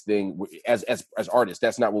of these things as artists.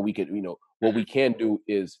 That's not what we can, what we can do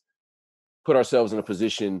is put ourselves in a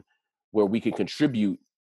position where we can contribute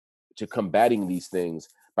to combating these things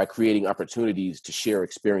by creating opportunities to share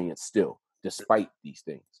experience still, despite these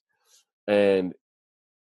things. And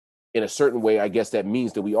in a certain way, I guess that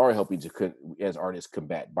means that we are helping to, as artists,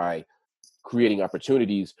 combat by creating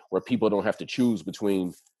opportunities where people don't have to choose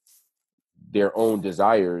between their own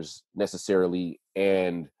desires necessarily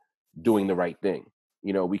and doing the right thing.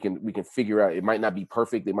 We can figure out, it might not be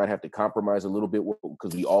perfect. They might have to compromise a little bit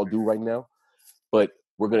because we all do right now, but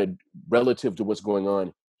we're going to, relative to what's going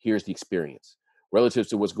on, here's the experience. Relative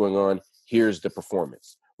to what's going on, here's the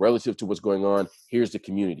performance. Relative to what's going on, here's the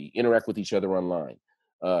community. Interact with each other online.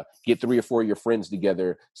 Get 3 or 4 of your friends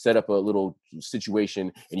together, set up a little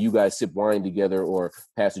situation, and you guys sip wine together or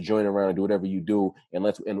pass a joint around and do whatever you do, and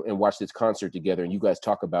and watch this concert together, and you guys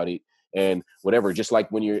talk about it and whatever. Just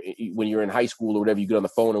like when you're in high school or whatever, you get on the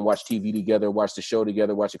phone and watch TV together, watch the show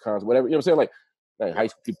together, watch the concert, whatever. You know what I'm saying? Like high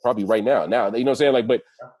school, probably right now, you know what I'm saying? Like, but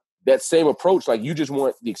that same approach, like you just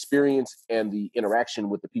want the experience and the interaction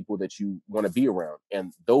with the people that you want to be around,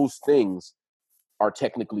 and those things are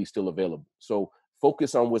technically still available. So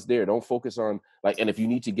focus on what's there. Don't focus on and if you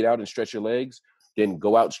need to get out and stretch your legs, then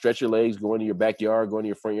go out and stretch your legs, go into your backyard, go into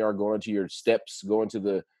your front yard, go into your steps, go into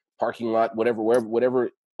the parking lot,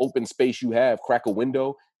 whatever open space you have, crack a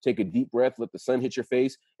window, take a deep breath, let the sun hit your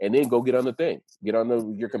face, and then go get on the thing. Get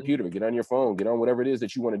on your computer, get on your phone, get on whatever it is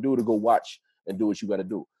that you want to do to go watch and do what you got to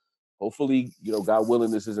do. Hopefully, God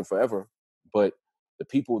willing, this isn't forever, but the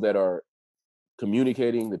people that are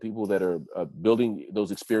communicating, the people that are building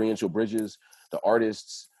those experiential bridges, the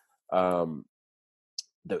artists, the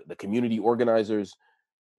community organizers,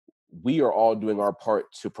 we are all doing our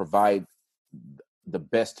part to provide the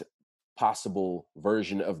best possible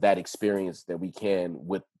version of that experience that we can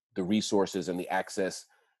with the resources and the access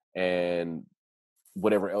and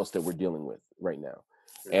whatever else that we're dealing with right now.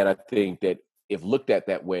 And I think that if looked at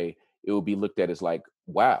that way, it will be looked at as like,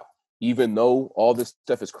 wow, even though all this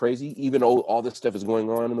stuff is crazy, even though all this stuff is going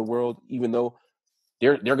on in the world, even though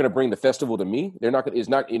they're going to bring the festival to me, they're not going to, it's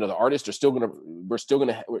not, the artists are still going to, we're still going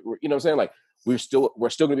to, you know what I'm saying? Like we're still going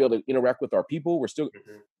to be able to interact with our people. We're still,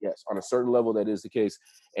 yes, on a certain level, that is the case.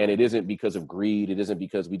 And it isn't because of greed. It isn't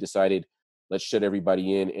because we decided, let's shut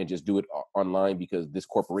everybody in and just do it online because this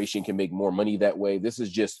corporation can make more money that way. This is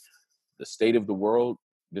just the state of the world.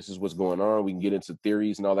 This is what's going on. We can get into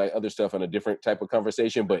theories and all that other stuff on a different type of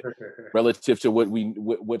conversation, but relative to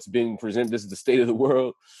what's being presented, this is the state of the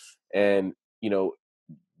world. And,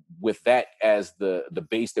 with that as the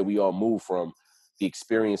base that we all move from, the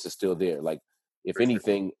experience is still there. Like, if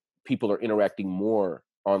anything, people are interacting more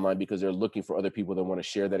online because they're looking for other people that want to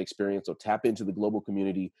share that experience. So tap into the global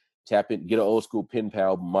community, get an old school pen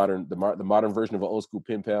pal, the modern version of an old school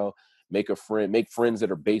pen pal, make friends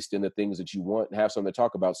that are based in the things that you want and have something to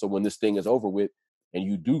talk about. So when this thing is over with and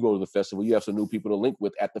you do go to the festival, you have some new people to link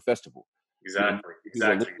with at the festival. Exactly.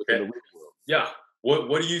 Yeah.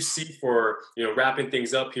 What do you see for, wrapping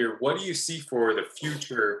things up here? What do you see for the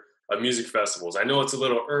future of music festivals? I know it's a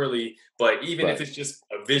little early, but even if it's just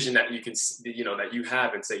a vision that you can, that you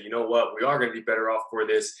have and say, you know what, we are going to be better off for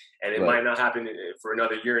this, and it might not happen for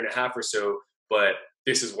another year and a half or so, but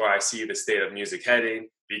this is where I see the state of music heading,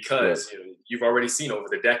 because you've already seen over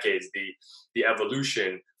the decades the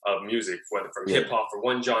evolution of music, whether from hip hop for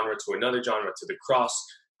one genre to another genre to the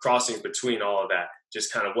crossings between all of that.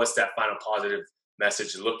 Just kind of what's that final positive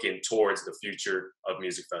message looking towards the future of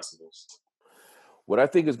music festivals? What I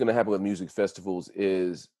think is going to happen with music festivals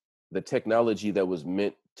is the technology that was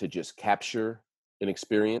meant to just capture an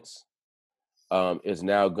experience is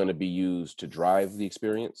now going to be used to drive the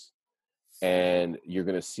experience. And you're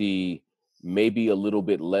going to see maybe a little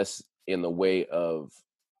bit less in the way of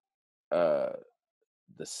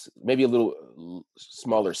maybe a little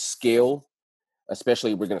smaller scale.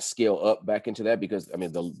 Especially, we're going to scale up back into that because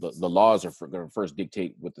the laws are going to first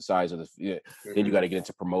dictate what the size of the. Then you got to get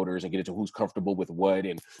into promoters and get into who's comfortable with what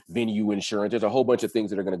and venue insurance. There's a whole bunch of things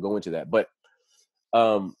that are going to go into that. But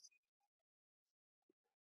the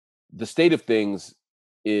state of things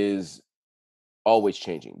is always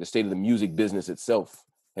changing. The state of the music business itself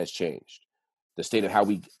has changed. The state of how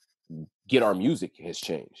we get our music has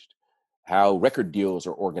changed. how record deals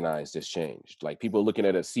are organized has changed. Like people looking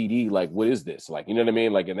at a CD, like, what is this? Like, you know what I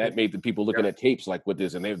mean? Like, and that made the people looking at tapes, like, what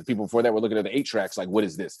is? And the people before that were looking at the 8 tracks, like, what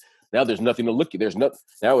is this? Now there's nothing to look at. There's no,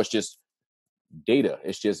 now it's just data.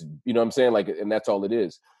 It's just, you know what I'm saying? Like, and that's all it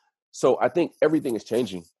is. So I think everything is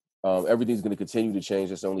changing. Everything's going to continue to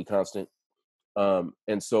change. That's the only constant.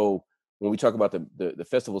 And so when we talk about the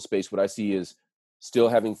festival space, what I see is still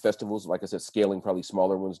having festivals, like I said, scaling, probably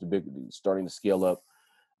smaller ones, the big, starting to scale up.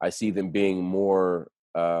 I see them being more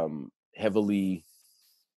heavily,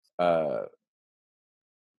 I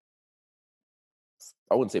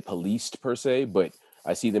wouldn't say policed per se, but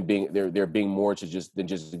I see them being they're being more to just than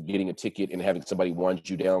just getting a ticket and having somebody wand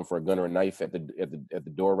you down for a gun or a knife at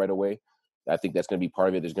the door right away. I think that's going to be part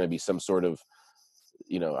of it. There's going to be some sort of,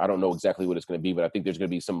 I don't know exactly what it's going to be, but I think there's going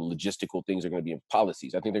to be some logistical things are going to be in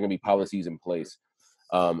policies. I think there are going to be policies in place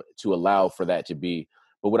to allow for that to be.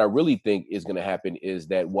 But what I really think is going to happen is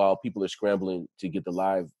that while people are scrambling to get the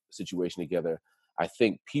live situation together, I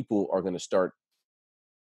think people are going to start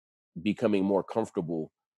becoming more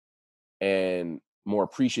comfortable and more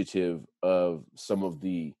appreciative of some of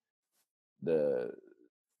the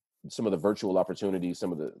virtual opportunities,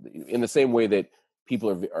 in the same way that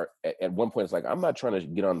people are at one point, it's like, I'm not trying to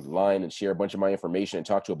get online and share a bunch of my information and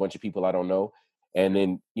talk to a bunch of people I don't know. And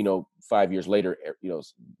then, 5 years later,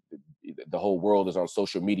 the whole world is on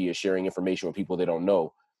social media sharing information with people they don't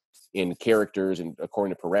know in characters and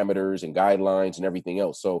according to parameters and guidelines and everything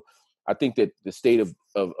else. So I think that the state of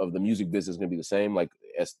the music business is going to be the same. Like,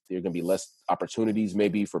 as there are going to be less opportunities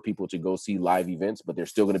maybe for people to go see live events, but there's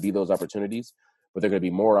still going to be those opportunities. But there are going to be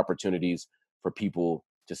more opportunities for people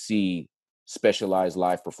to see specialized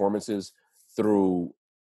live performances through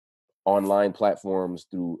online platforms,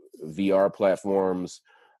 through VR platforms,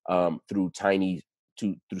 through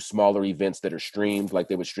through smaller events that are streamed, like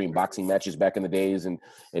they would stream boxing matches back in the days, and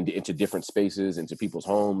into different spaces, into people's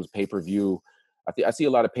homes, pay-per-view. I see a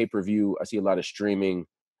lot of pay-per-view. I see a lot of streaming.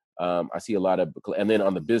 I see a lot of, and then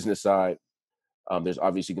on the business side, there's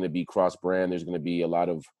obviously going to be cross-brand. There's going to be a lot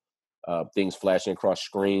of things flashing across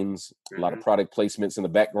screens, a lot of product placements in the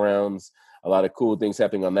backgrounds, a lot of cool things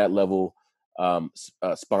happening on that level.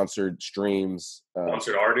 Sponsored streams,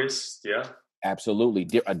 sponsored artists, yeah, absolutely.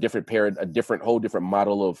 Whole different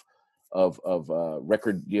model of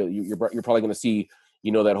record deal. You're probably going to see,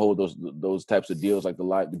 that whole those types of deals, like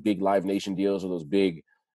the big Live Nation deals, or those big,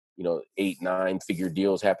 8-9 figure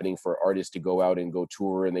deals happening for artists to go out and go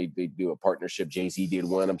tour, and they do a partnership. Jay-Z did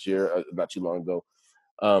one, I'm sure, not too long ago.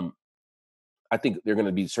 I think there are going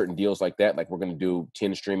to be certain deals like that. Like, we're going to do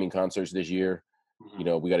 10 streaming concerts this year.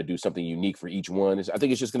 We got to do something unique for each one. I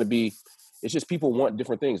think it's just going to be, it's just people want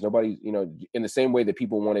different things. Nobody, in the same way that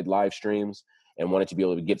people wanted live streams and wanted to be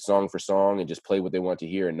able to get song for song and just play what they want to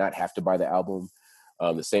hear and not have to buy the album.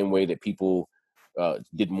 The same way that people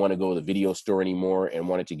didn't want to go to the video store anymore and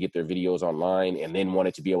wanted to get their videos online and then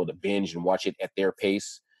wanted to be able to binge and watch it at their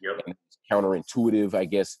pace. Yep. And it's counterintuitive, I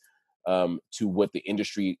guess, to what the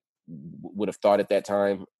industry would have thought at that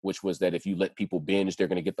time, which was that if you let people binge, they're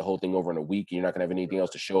going to get the whole thing over in a week and you're not going to have anything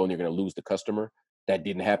else to show, and you're going to lose the customer. That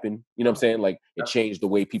didn't happen. You know what I'm saying? Like, it changed the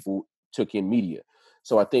way people took in media.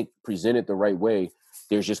 So I think presented the right way,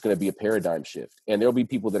 there's just going to be a paradigm shift, and there'll be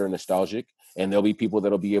people that are nostalgic, and there'll be people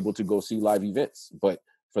that'll be able to go see live events. But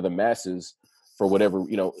for the masses, for whatever,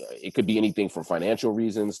 it could be anything from financial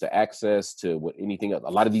reasons to access to anything else.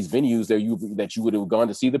 A lot of these venues that you would have gone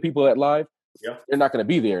to see the people at live, they're not going to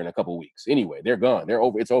be there in a couple of weeks anyway. They're gone. They're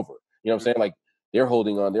over. It's over. You know what I'm saying? Like, they're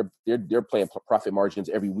holding on. They're playing profit margins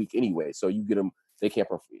every week anyway. So you get them. They can't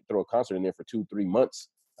throw a concert in there for 2-3 months,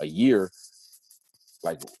 a year.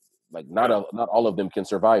 Like not all of them can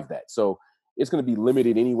survive that. So it's going to be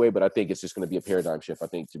limited anyway. But I think it's just going to be a paradigm shift. I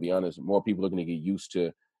think, to be honest, more people are going to get used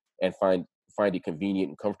to and find it convenient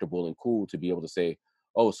and comfortable and cool to be able to say,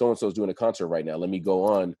 oh, so and so's doing a concert right now. Let me go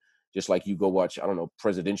on. Just like you go watch, I don't know,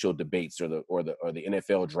 presidential debates or the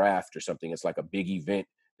NFL draft or something. It's like a big event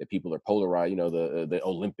that people are polarized. The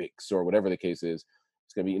Olympics or whatever the case is.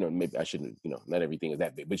 It's gonna be, maybe I shouldn't, not everything is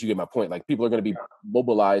that big, but you get my point. Like, people are going to be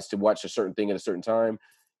mobilized to watch a certain thing at a certain time.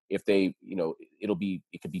 If they,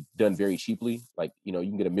 it could be done very cheaply. Like, you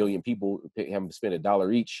can get 1 million people, have them spend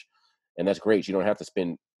 $1 each, and that's great. You don't have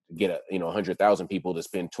to get 100,000 people to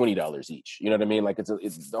spend $20 each. You know what I mean? Like,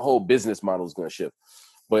 it's the whole business model is going to shift.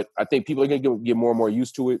 But I think people are going to get more and more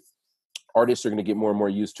used to it. Artists are going to get more and more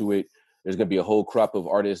used to it. There's going to be a whole crop of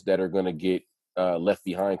artists that are going to get left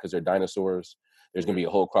behind because they're dinosaurs. There's going to be a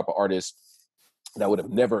whole crop of artists that would have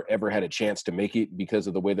never, ever had a chance to make it because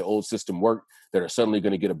of the way the old system worked, that are suddenly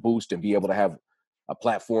going to get a boost and be able to have a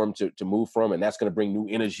platform to move from. And that's going to bring new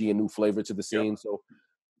energy and new flavor to the scene. So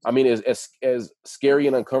I mean, as scary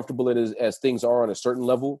and uncomfortable as things are on a certain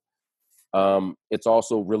level, it's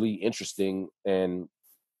also really interesting. And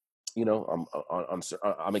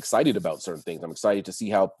I'm excited about certain things. I'm excited to see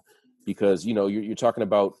how, because you're talking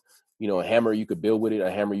about a hammer you could build with it, a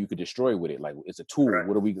hammer you could destroy with it. Like, it's a tool. Correct.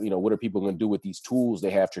 What are people going to do with these tools they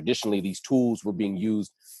have? Traditionally, these tools were being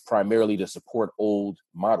used primarily to support old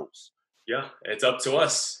models. Yeah, it's up to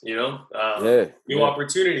us, new Yeah,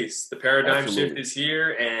 opportunities. The paradigm shift absolutely. is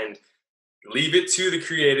here, and leave it to the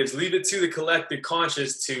creatives, leave it to the collective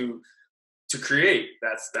conscious to create.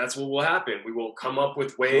 That's what will happen. We will come up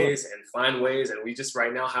with Sure. ways and find ways, and we just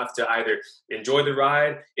right now have to either enjoy the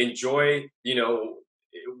ride, enjoy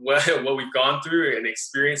what we've gone through and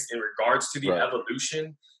experienced in regards to the Right.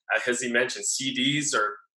 evolution. As he mentioned, CDs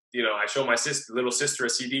are. I show my little sister a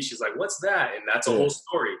CD. She's like, "What's that?" And that's a whole Yeah.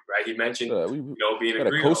 story, right? He mentioned, We being a got a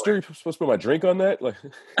griot. coaster. You're supposed to put my drink on that, like.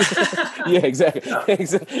 Like, Yeah, exactly. yeah.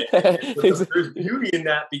 Exactly. But there's beauty in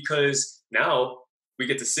that, because now we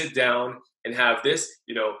get to sit down and have this,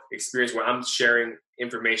 experience where I'm sharing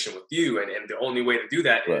information with you, and the only way to do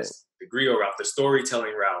that Right. is the griot route, the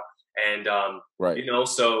storytelling route, and Right.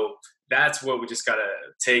 so that's what we just gotta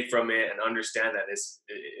take from it and understand that it's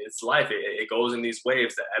life. It goes in these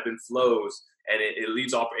waves that ebb and flows, and it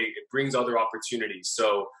brings other opportunities.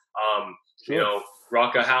 So Sure.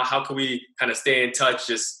 Rakaa, how can we kind of stay in touch?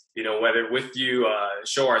 Just whether with you,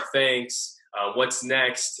 show our thanks. What's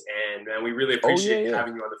next? And man, we really Oh yeah, appreciate yeah.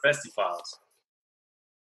 having you on the Festiie Files.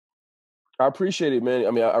 I appreciate it, man.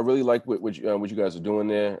 I mean, I really like what you guys are doing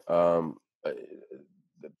there. Uh,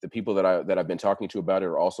 the people that I've been talking to about it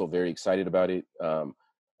are also very excited about it.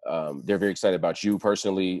 They're very excited about you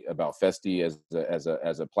personally, about Festiie as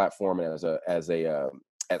a platform, and as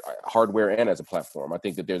hardware and as a platform. I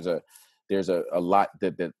think that there's a lot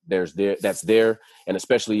that's there, and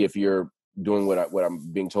especially if you're doing what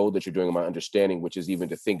I'm being told that you're doing, in my understanding, which is even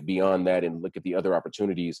to think beyond that and look at the other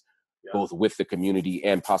opportunities, Yeah, both with the community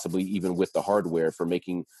and possibly even with the hardware, for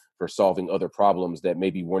solving other problems that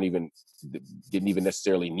maybe didn't even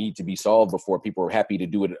necessarily need to be solved before. People were happy to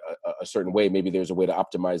do it a certain way. Maybe there's a way to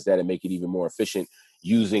optimize that and make it even more efficient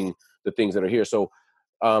using the things that are here. So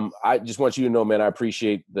I just want you to know, man, I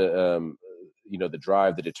appreciate the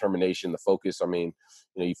drive, the determination, the focus. I mean,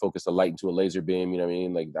 you focus a light into a laser beam. You know what I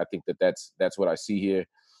mean? Like, I think that's what I see here,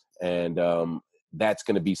 and that's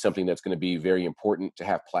going to be something that's going to be very important, to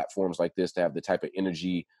have platforms like this, to have the type of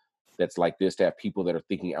energy that's like this, to have people that are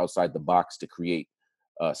thinking outside the box to create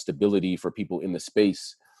stability for people in the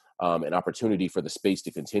space, and opportunity for the space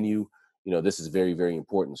to continue. This is very, very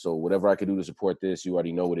important. So whatever I can do to support this, you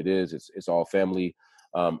already know what it is. It's all family.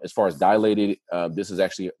 As far as Dilated, this is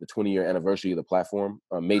actually the 20-year anniversary of the platform.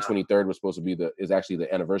 May 23rd was supposed to be is actually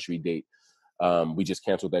the anniversary date. We just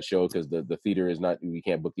canceled that show because the theater is not, we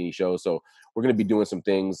can't book any shows. So we're going to be doing some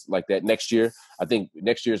things like that next year. I think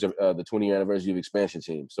next year's the 20-year anniversary of Expansion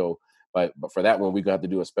Team. So, but for that one, we're going to have to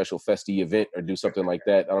do a special Festiie event or do something like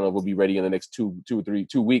that. I don't know if we'll be ready in the next 3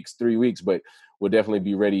 weeks, but we'll definitely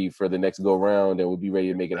be ready for the next go round, and we'll be ready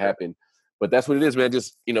to make it happen. But that's what it is, man.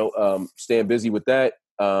 Just, staying busy with that.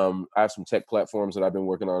 I have some tech platforms that I've been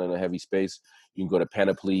working on in a heavy space. You can go to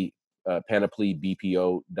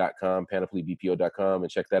panoplybpo.com,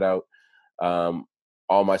 and check that out.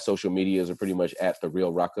 All my social medias are pretty much at the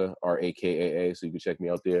real Rakaa, Rakaa, so you can check me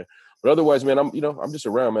out there. But otherwise, man, I'm just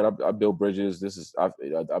around, man. I build bridges. I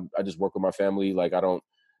just work with my family. Like, I don't,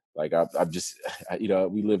 like, I'm just,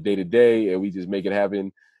 we live day to day, and we just make it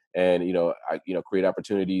happen. And create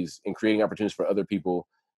opportunities, and creating opportunities for other people,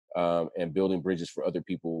 and building bridges for other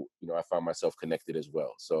people. I find myself connected as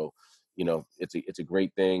well. So it's a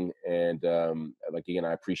great thing. And like, again,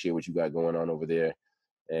 I appreciate what you got going on over there,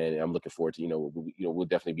 and I'm looking forward to we'll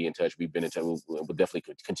definitely be in touch. We've been in touch. We'll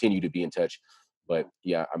definitely continue to be in touch. But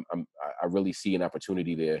yeah, I really see an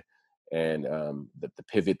opportunity there, and the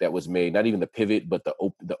pivot that was made, not even the pivot, but the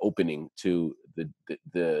opening to the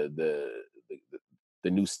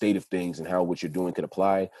new state of things, and how what you're doing can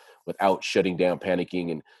apply without shutting down,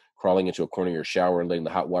 panicking, and crawling into a corner of your shower and letting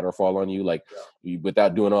the hot water fall on you. Like,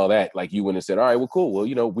 without doing all that, like, you went and said, all right, well, cool.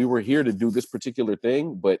 Well, we were here to do this particular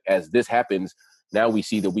thing, but as this happens, now we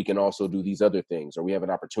see that we can also do these other things, or we have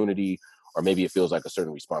an opportunity, or maybe it feels like a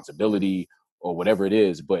certain responsibility, or whatever it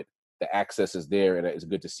is, but the access is there, and it's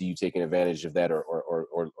good to see you taking advantage of that,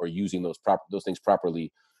 or using those things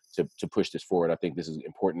properly to push this forward. I think this is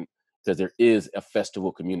important, because there is a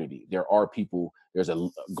festival community. There are people, there's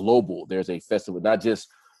a festival, not just,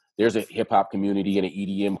 there's a hip hop community and an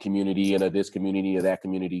EDM community and a this community or that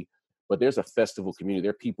community, but there's a festival community.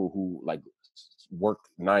 There are people who like work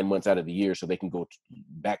 9 months out of the year so they can go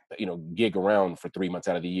back, gig around for 3 months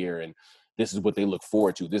out of the year. And this is what they look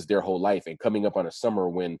forward to. This is their whole life. And coming up on a summer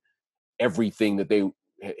when everything that they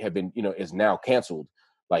have been, is now canceled.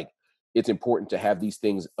 Like, it's important to have these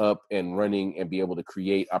things up and running and be able to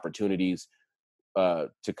create opportunities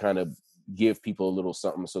to kind of give people a little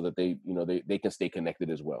something so that they can stay connected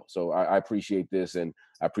as well. So I appreciate this, and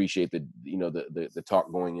I appreciate the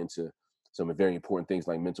talk going into some very important things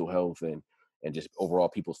like mental health and just overall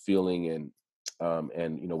people's feeling and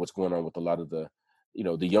what's going on with a lot of the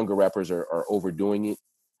younger rappers are overdoing it.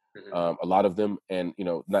 A lot of them, and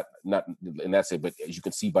not and that's it, but as you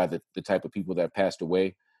can see by the type of people that passed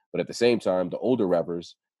away, but at the same time the older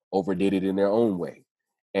rappers overdid it in their own way,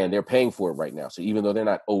 and they're paying for it right now. So even though they're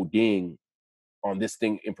not ODing on this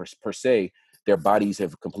thing per se, their bodies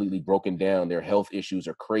have completely broken down, their health issues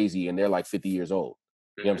are crazy, and they're like 50 years old.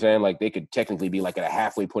 You know what I'm saying? Like, they could technically be like at a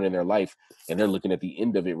halfway point in their life, and they're looking at the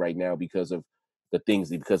end of it right now because of the things,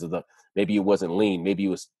 because of maybe it wasn't lean, maybe it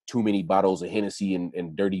was too many bottles of Hennessy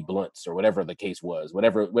and dirty blunts, or whatever the case was,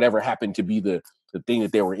 whatever happened to be the thing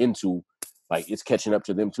that they were into, like, it's catching up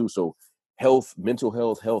to them too. So health, mental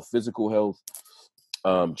health, physical health,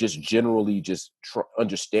 just generally just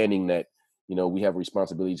understanding that, we have a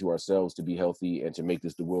responsibility to ourselves to be healthy and to make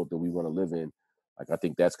this the world that we want to live in. Like, I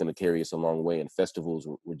think that's going to carry us a long way. And festivals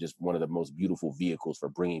were just one of the most beautiful vehicles for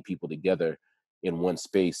bringing people together in one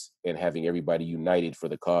space and having everybody united for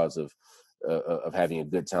the cause of having a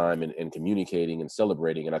good time and communicating and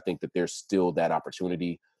celebrating. And I think that there's still that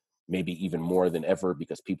opportunity, maybe even more than ever,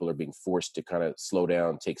 because people are being forced to kind of slow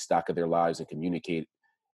down, take stock of their lives, and communicate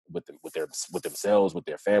with themselves, with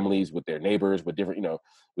their families, with their neighbors, with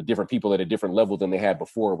different people at a different level than they had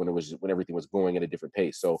before, when everything was going at a different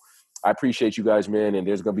pace. So I appreciate you guys, man, and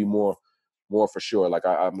there's gonna be more for sure. Like,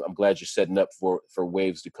 I'm glad you're setting up for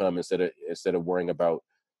waves to come instead of worrying about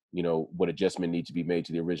what adjustment needs to be made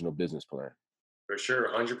to the original business plan. For sure,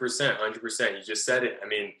 100%, 100%. You just said it. I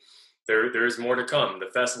mean, there's more to come. The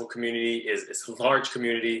festival community is a large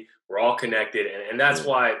community. We're all connected, and that's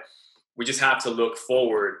why we just have to look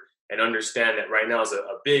forward and understand that right now is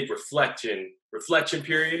a big reflection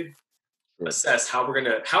period. Sure. Assess how we're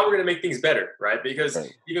gonna make things better, right? Because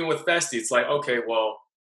even with Festiie, it's like, okay, well,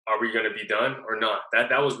 are we gonna be done or not?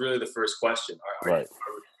 That was really the first question.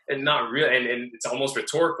 And not really, and it's almost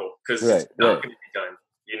rhetorical, because it's not gonna be done.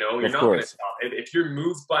 You're not going to stop. If you're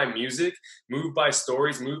moved by music, moved by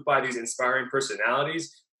stories, moved by these inspiring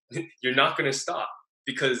personalities, you're not going to stop,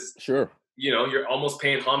 because you're almost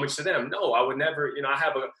paying homage to them. No, I would never.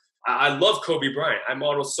 I love Kobe Bryant. I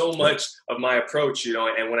model so much of my approach,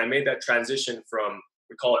 and when I made that transition from,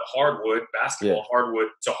 we call it hardwood basketball, hardwood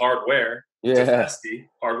to hardware, to Festiie,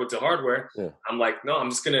 hardwood to hardware. I'm like, no,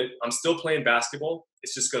 I'm still playing basketball.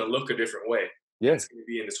 It's just going to look a different way. It's going to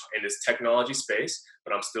be in this technology space,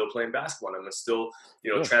 but I'm still playing basketball. And I'm going to still,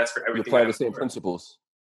 transfer everything. You apply the same principles.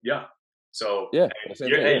 Yeah. So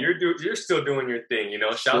you're still doing your thing.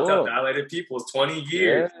 Shout out to Dilated Peoples, 20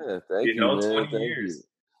 years. Yeah, thank you, man. 20 years.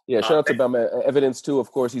 Yeah, shout out to my man Evidence too.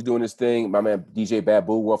 Of course, he's doing his thing. My man DJ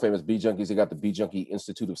Babu, world famous Beat Junkies. He got the Beat Junkie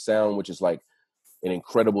Institute of Sound, which is like an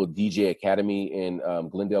incredible DJ academy in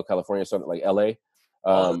Glendale, California, something like LA.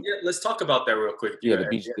 Let's talk about that real quick.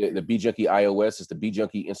 The Beat Junkie iOS is the Beat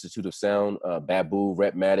Junkie Institute of Sound. Babu,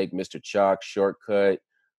 Repmatic, Mr. Chalk, Shortcut.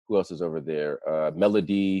 Who else is over there?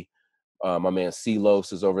 Melody. My man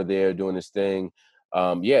Celos is over there doing his thing.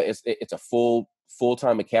 It's a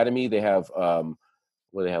full-time academy. They have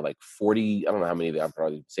they have like 40. I don't know how many. I'm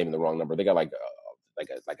probably saying the wrong number. They got like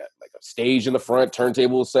a stage in the front,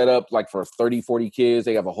 turntable set up like for 30, 40 kids.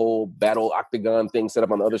 They have a whole battle octagon thing set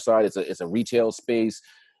up on the other side. It's a retail space.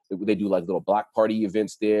 They do like little block party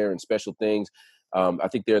events there and special things. I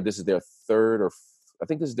think this is their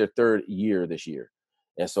third year this year.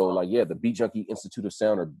 And so the Beat Junkie Institute of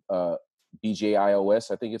Sound, or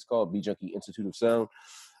BJIOS, I think it's called, Beat Junkie Institute of Sound.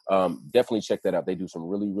 Definitely check that out. They do some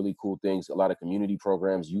really, really cool things. A lot of community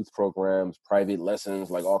programs, youth programs, private lessons,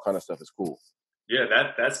 like all kind of stuff. Is cool. Yeah,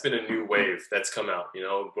 that's been a new wave that's come out,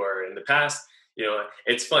 where in the past,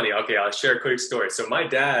 it's funny. Okay, I'll share a quick story. So my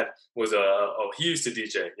dad was he used to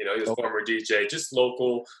DJ, he was a former DJ, just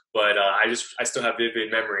local, but I still have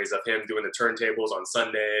vivid memories of him doing the turntables on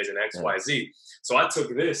Sundays and XYZ. So I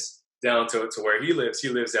took this down to where he lives. He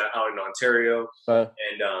lives out in Ontario,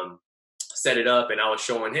 and set it up, and I was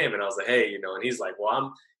showing him, and I was like, hey, and he's like, well,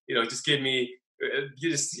 I'm, just give me,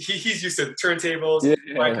 he's used to turntables,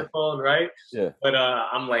 microphone, right? But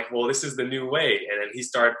I'm like, well, this is the new way. And then he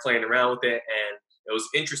started playing around with it, and it was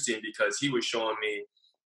interesting because he was showing me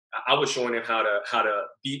I was showing him how to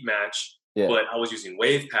beat match, Yeah. but I was using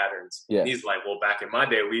wave patterns. Yeah. And he's like, well, back in my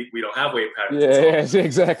day, we don't have wave patterns. Yeah,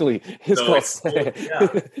 exactly. It's so called it's cool,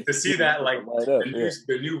 to see that, like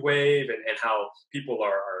the new wave, and how people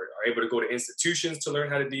are able to go to institutions to learn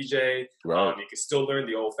how to DJ. Right. You can still learn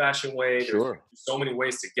the old-fashioned way. Sure. There's so many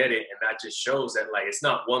ways to get it, and that just shows that, like, it's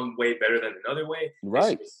not one way better than another way.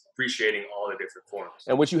 Right. It's just appreciating all the different forms.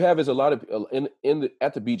 And what you have is a lot of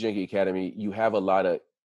at the Beat Junkie Academy, you have a lot of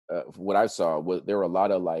what I saw was there were a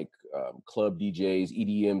lot of like club DJs,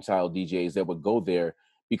 EDM style DJs that would go there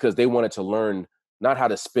because they wanted to learn not how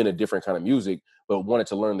to spin a different kind of music, but wanted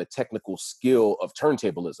to learn the technical skill of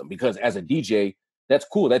turntablism. Because as a DJ, that's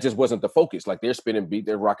cool. That just wasn't the focus. Like they're spinning beat,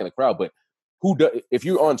 they're rocking the crowd. But if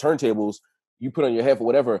you're on turntables, you put on your head or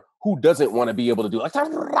whatever, who doesn't want to be able to do like,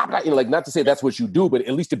 like not to say that's what you do, but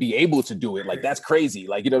at least to be able to do it. Like that's crazy.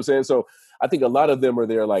 Like, you know what I'm saying? So I think a lot of them are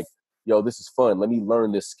there like, yo, this is fun. Let me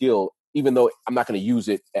learn this skill, even though I'm not going to use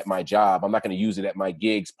it at my job. I'm not going to use it at my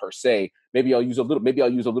gigs per se. Maybe I'll use a little bit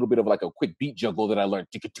of like a quick beat juggle that I learned.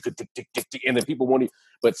 And then people won't,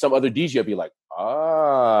 but some other DJ will be like,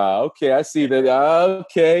 okay, I see that.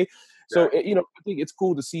 Okay. So, you know, I think it's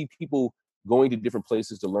cool to see people going to different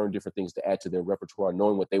places to learn different things to add to their repertoire,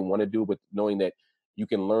 knowing what they want to do, but knowing that you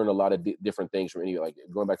can learn a lot of different things from any, like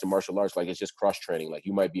going back to martial arts, like it's just cross training. Like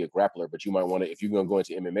you might be a grappler, but you might want to, if you're going to go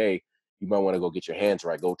into MMA, you might want to go get your hands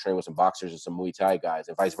right, go train with some boxers and some Muay Thai guys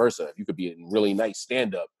and vice versa. You could be a really nice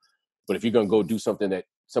stand up, but if you're going to go do something that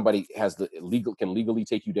somebody has can legally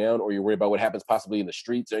take you down, or you're worried about what happens possibly in the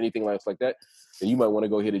streets or anything like that, then you might want to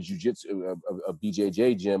go hit a jiu-jitsu, a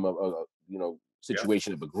BJJ gym, you know,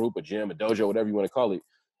 situation of a group, a gym, a dojo, whatever you want to call it,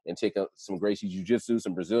 and take some Gracie Jiu-Jitsu,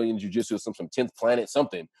 some Brazilian Jiu-Jitsu, some 10th Planet,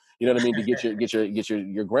 something. You know what I mean? To get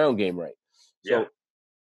your ground game right. So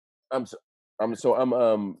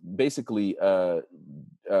I'm basically you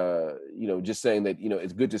know, just saying that, you know,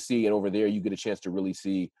 it's good to see, and over there you get a chance to really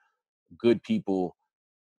see good people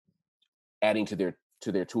adding to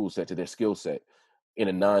their tool set, to their skill set in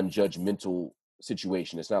a non-judgmental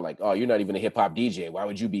situation. It's not like, oh, you're not even a hip hop DJ. Why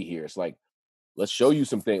would you be here? It's like, let's show you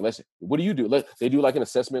something. What do you do? They do like an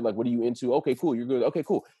assessment, like, what are you into? Okay, cool. You're good. Okay,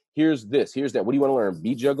 cool. Here's this, here's that. What do you want to learn?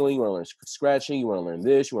 Beat juggling? You want to learn scratching? You want to learn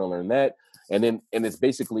this? You want to learn that? And it's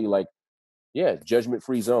basically like, yeah,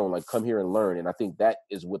 judgment-free zone. Like, come here and learn. And I think that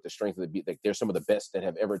is what the strength of the beat. Like, they're some of the best that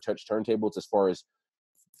have ever touched turntables as far as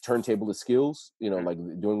turntablist skills, you know, like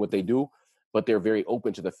doing what they do. But they're very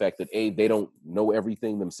open to the fact that they don't know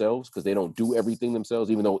everything themselves, because they don't do everything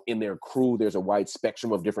themselves, even though in their crew there's a wide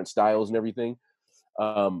spectrum of different styles and everything.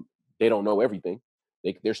 They don't know everything.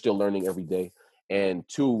 They're still learning every day. And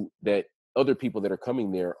two, that other people that are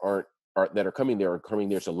coming there are coming there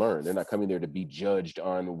to learn. They're not coming there to be judged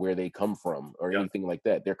on where they come from or anything like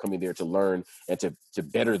that. They're coming there to learn and to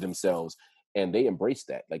better themselves. And they embrace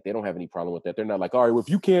that. Like, they don't have any problem with that. They're not like, all right, well, if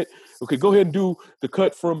you can't, okay, go ahead and do the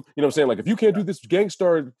cut from, you know what I'm saying? Like, if you can't do this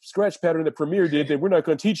Gangstar scratch pattern that Premier did, then we're not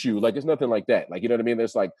going to teach you. Like, it's nothing like that. Like, you know what I mean?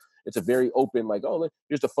 There's like, it's a very open, like, oh,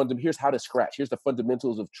 here's how to scratch. Here's the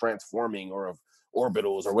fundamentals of transforming or of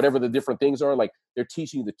orbitals or whatever the different things are. Like, they're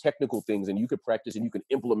teaching you the technical things, and you can practice and you can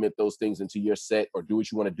implement those things into your set, or do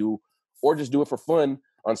what you want to do, or just do it for fun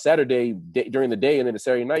on Saturday during the day, and then a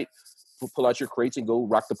Saturday night, pull out your crates and go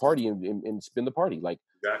rock the party and spin the party. Like,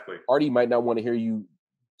 exactly. Party might not want to hear you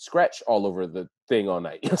scratch all over the thing all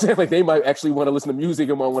night. You know what I'm saying? Like, they might actually want to listen to music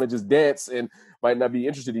and might want to just dance and might not be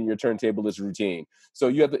interested in your turntablist routine. So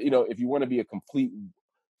you have to, you know, if you want to be a complete,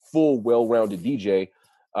 full, well-rounded DJ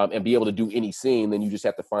and be able to do any scene, then you just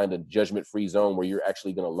have to find a judgment-free zone where you're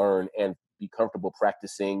actually going to learn and be comfortable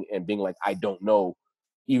practicing and being like, I don't know,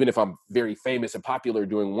 even if I'm very famous and popular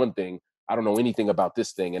doing one thing, I don't know anything about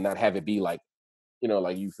this thing, and not have it be like, you know,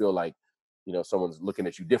 like you feel like, you know, someone's looking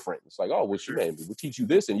at you different. It's like, oh, well, man, we'll teach you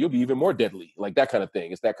this and you'll be even more deadly. Like, that kind of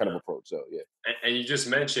thing. It's that kind of approach. So, yeah. And you just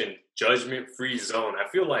mentioned judgment-free zone. I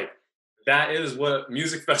feel like that is what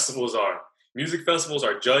music festivals are. Music festivals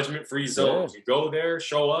are judgment-free zones. You go there,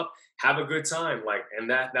 show up, have a good time. Like, and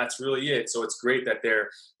that's really it. So it's great that they're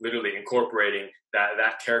literally incorporating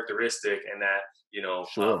that characteristic and that, you know,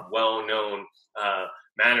 well-known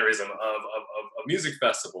mannerism of music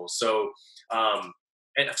festivals. So,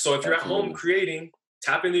 and so if you're at home creating,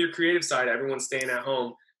 tap into your creative side. Everyone's staying at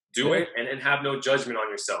home. Do it and have no judgment on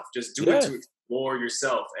yourself. Just do it to explore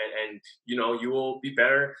yourself, and you know, you will be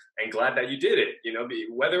better and glad that you did it. You know,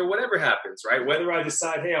 whatever happens, right? Whether I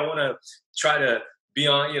decide, hey, I want to try to be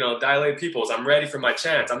on, you know, Dilated Peoples, I'm ready for my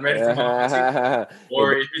chance. I'm ready for my opportunity.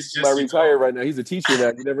 Or if it's just retired right now, he's a teacher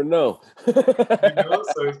now. You never know. You know,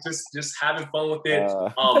 so it's just having fun with it.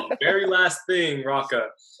 Very last thing, Rakaa,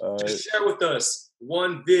 just share with us,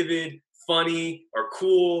 one vivid, funny, or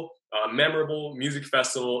cool, memorable music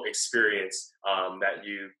festival experience that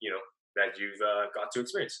you've got to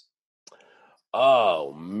experience.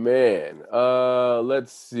 Oh man.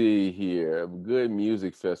 Let's see here. A good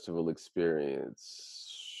music festival experience.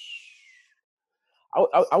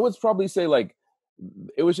 I would probably say like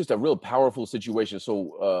it was just a real powerful situation.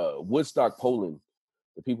 So Woodstock, Poland,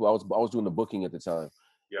 the people I was doing the booking at the time,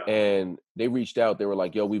 Yeah. and they reached out. They were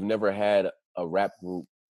like, "Yo, we've never had a rap group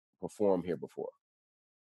perform here before.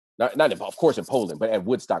 Not of course in Poland, but at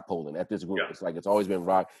Woodstock, Poland, at this group. Yeah. It's like it's always been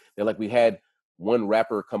rock. They're like we had one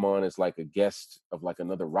rapper come on as like a guest of like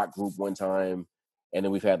another rock group one time, and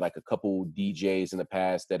then we've had like a couple DJs in the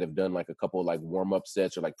past that have done like a couple like warm up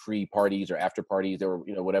sets or like pre parties or after parties. They were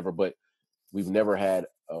whatever, but we've never had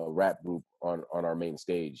a rap group on our main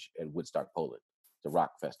stage at Woodstock, Poland. It's a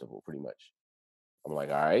rock festival, pretty much. I'm like,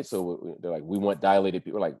 all right. So they're like, we want dilated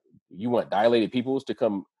people. Like, you want dilated peoples to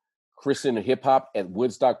come christen hip hop at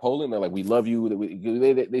Woodstock, Poland? They're like, we love you.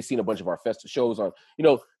 They seen a bunch of our shows on.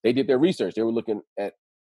 They did their research. They were looking at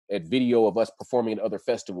video of us performing at other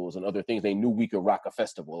festivals and other things. They knew we could rock a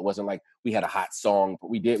festival. It wasn't like we had a hot song,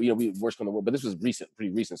 but we did. We worked on the world, but this was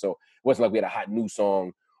pretty recent. So it wasn't like we had a hot new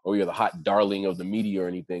song or we were the hot darling of the media or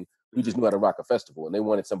anything. We just knew how to rock a festival, and they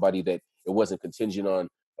wanted somebody that it wasn't contingent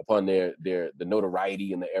upon the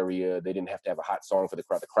notoriety in the area. They didn't have to have a hot song for the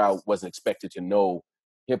crowd. The crowd wasn't expected to know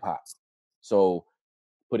hip hop. So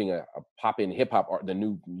putting a pop-in hip hop art, the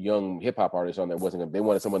new young hip hop artist on there they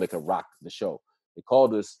wanted someone that could rock the show. They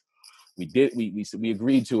called us. We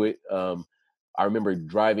agreed to it. I remember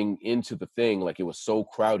driving into the thing, like it was so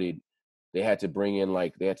crowded. They had to bring in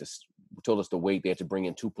told us to wait. They had to bring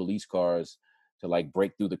in 2 police cars to like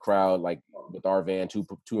break through the crowd, like with our van, two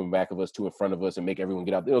in back of us, 2 in front of us, and make everyone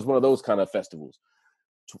get out. It was one of those kind of festivals.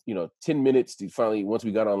 10 minutes to finally, once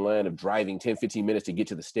we got on land of driving 10, 15 minutes to get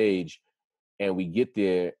to the stage, and we get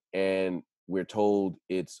there and we're told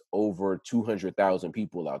it's over 200,000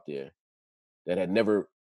 people out there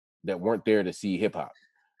that weren't there to see hip hop.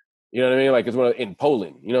 You know what I mean? Like it's in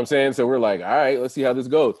Poland, you know what I'm saying? So we're like, all right, let's see how this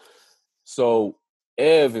goes. So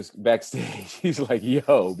Ev is backstage. He's like,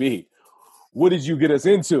 yo, B, what did you get us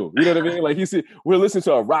into? You know what I mean? Like he said, we're listening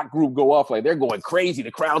to a rock group go off, like they're going crazy.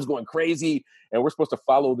 The crowd's going crazy. And we're supposed to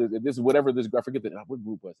follow this, whatever this, I forget what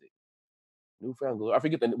group was it? Newfound Glory. I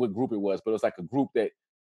forget what group it was, but it was like a group that,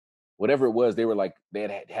 whatever it was, they were like, they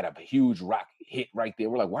had a huge rock hit right there.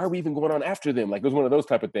 We're like, why are we even going on after them? Like it was one of those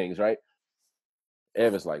type of things, right?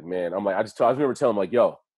 Ev is like, man, I'm like, I remember telling him like,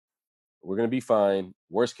 yo, we're gonna be fine.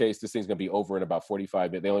 Worst case, this thing's gonna be over in about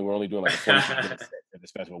 45 minutes. We're only doing like a 45 minute set at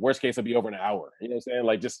this festival. Worst case, it'll be over in an hour. You know what I'm saying?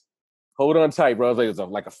 Like, just hold on tight, bro. It's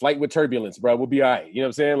like a flight with turbulence, bro. We'll be all right. You know what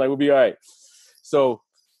I'm saying? Like, we'll be all right. So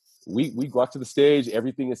we go out to the stage.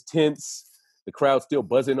 Everything is tense. The crowd's still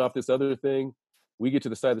buzzing off this other thing. We get to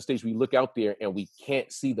the side of the stage. We look out there and we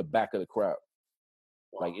can't see the back of the crowd.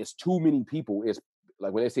 Like, it's too many people. It's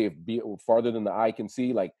like when they say be farther than the eye can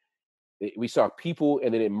see, like we saw people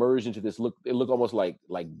and then it merged into this look. It looked almost like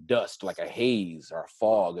dust, like a haze or a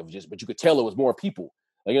fog of just, but you could tell it was more people.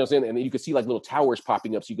 Like, you know what I'm saying? And then you could see like little towers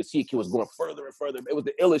popping up. So you could see it was going further and further. It was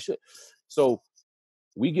the illest shit. So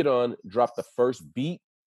we get on, drop the first beat,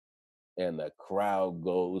 and the crowd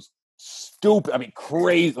goes stupid. I mean,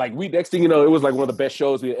 crazy. Like next thing you know, it was like one of the best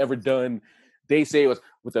shows we had ever done. They say it was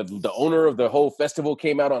with the owner of the whole festival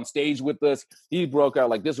came out on stage with us. He broke out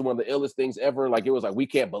like, this is one of the illest things ever. Like, it was like, we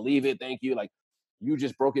can't believe it. Thank you. Like, you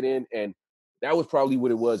just broke it in. And that was probably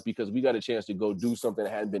what it was, because we got a chance to go do something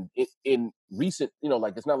that hadn't been in recent,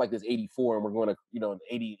 like, it's not like this 84 and we're going to,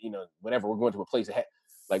 80, whatever. We're going to a place that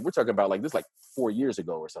like, we're talking about like this, like 4 years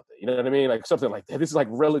ago or something. You know what I mean? Like something like that. This is like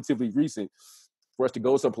relatively recent for us to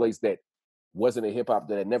go someplace that wasn't a hip hop,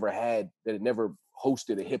 that had never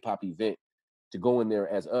hosted a hip hop event, to go in there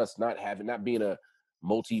as us, not being a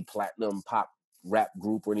multi-platinum pop rap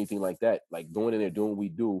group or anything like that. Like, going in there, doing what we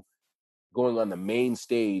do, going on the main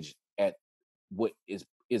stage at what is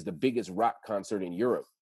the biggest rock concert in Europe,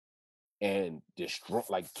 and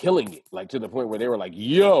killing it, like to the point where they were like,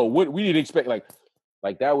 yo, what we didn't expect, like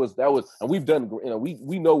that was, and we've done,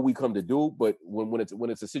 we know we come to do, but when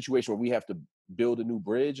it's a situation where we have to build a new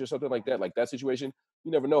bridge or something like that situation,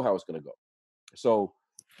 you never know how it's going to go. So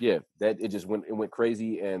yeah, that it went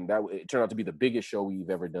crazy, and it turned out to be the biggest show we've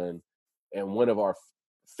ever done, and one of our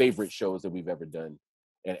favorite shows that we've ever done.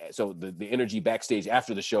 And so the energy backstage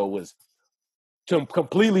after the show was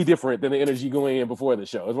completely different than the energy going in before the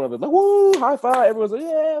show. It's one of the like, woo, high five. Everyone's like,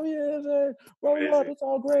 yeah, roll up, it's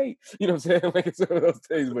all great. You know what I'm saying? Like, it's one of those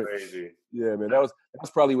things. But crazy. Yeah, man, that was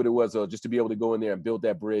probably what it was, though, just to be able to go in there and build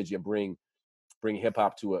that bridge and bring bring hip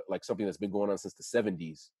hop to like something that's been going on since the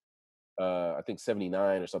 70s. I think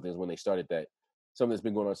 79 or something is when they started that. Something that's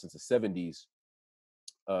been going on since the 70s,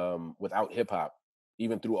 without hip hop,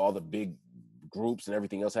 even through all the big groups and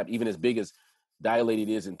everything else happened, even as big as Dilated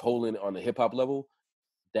is in Poland on the hip hop level,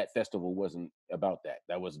 that festival wasn't about that.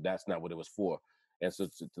 That's not what it was for. And so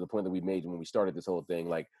to the point that we made when we started this whole thing,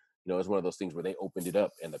 like, you know, it's one of those things where they opened it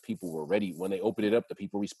up and the people were ready. When they opened it up, the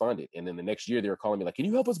people responded. And then the next year they were calling me like, can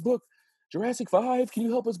you help us book Jurassic 5? Can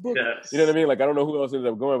you help us book? Yes. You know what I mean? Like, I don't know who else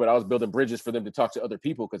ended up going, but I was building bridges for them to talk to other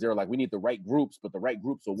people because they were like, we need the right groups, but the right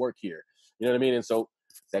groups will work here. You know what I mean? And so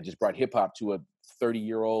that just brought hip hop to a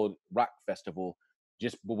 30-year-old rock festival.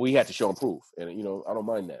 But we had to show and prove. And, you know, I don't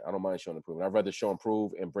mind that. I don't mind showing and prove. And I'd rather show and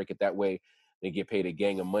prove and break it that way than get paid a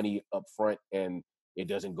gang of money up front and it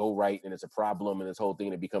doesn't go right and it's a problem and this whole thing,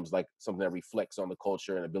 and it becomes like something that reflects on the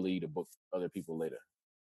culture and ability to book other people later.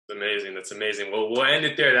 That's amazing. That's amazing. Well, we'll end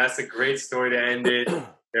it there. That's a great story to end it.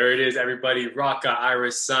 There it is, everybody. Rakaa,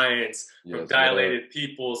 Iriscience from Dilated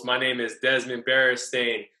Peoples. My name is Desmond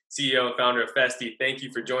Beristain, CEO and founder of Festiie. Thank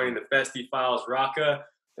you for joining the Festiie Files, Rakaa.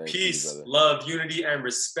 Peace, love, unity, and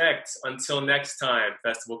respect. Until next time,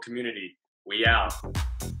 festival community. We out.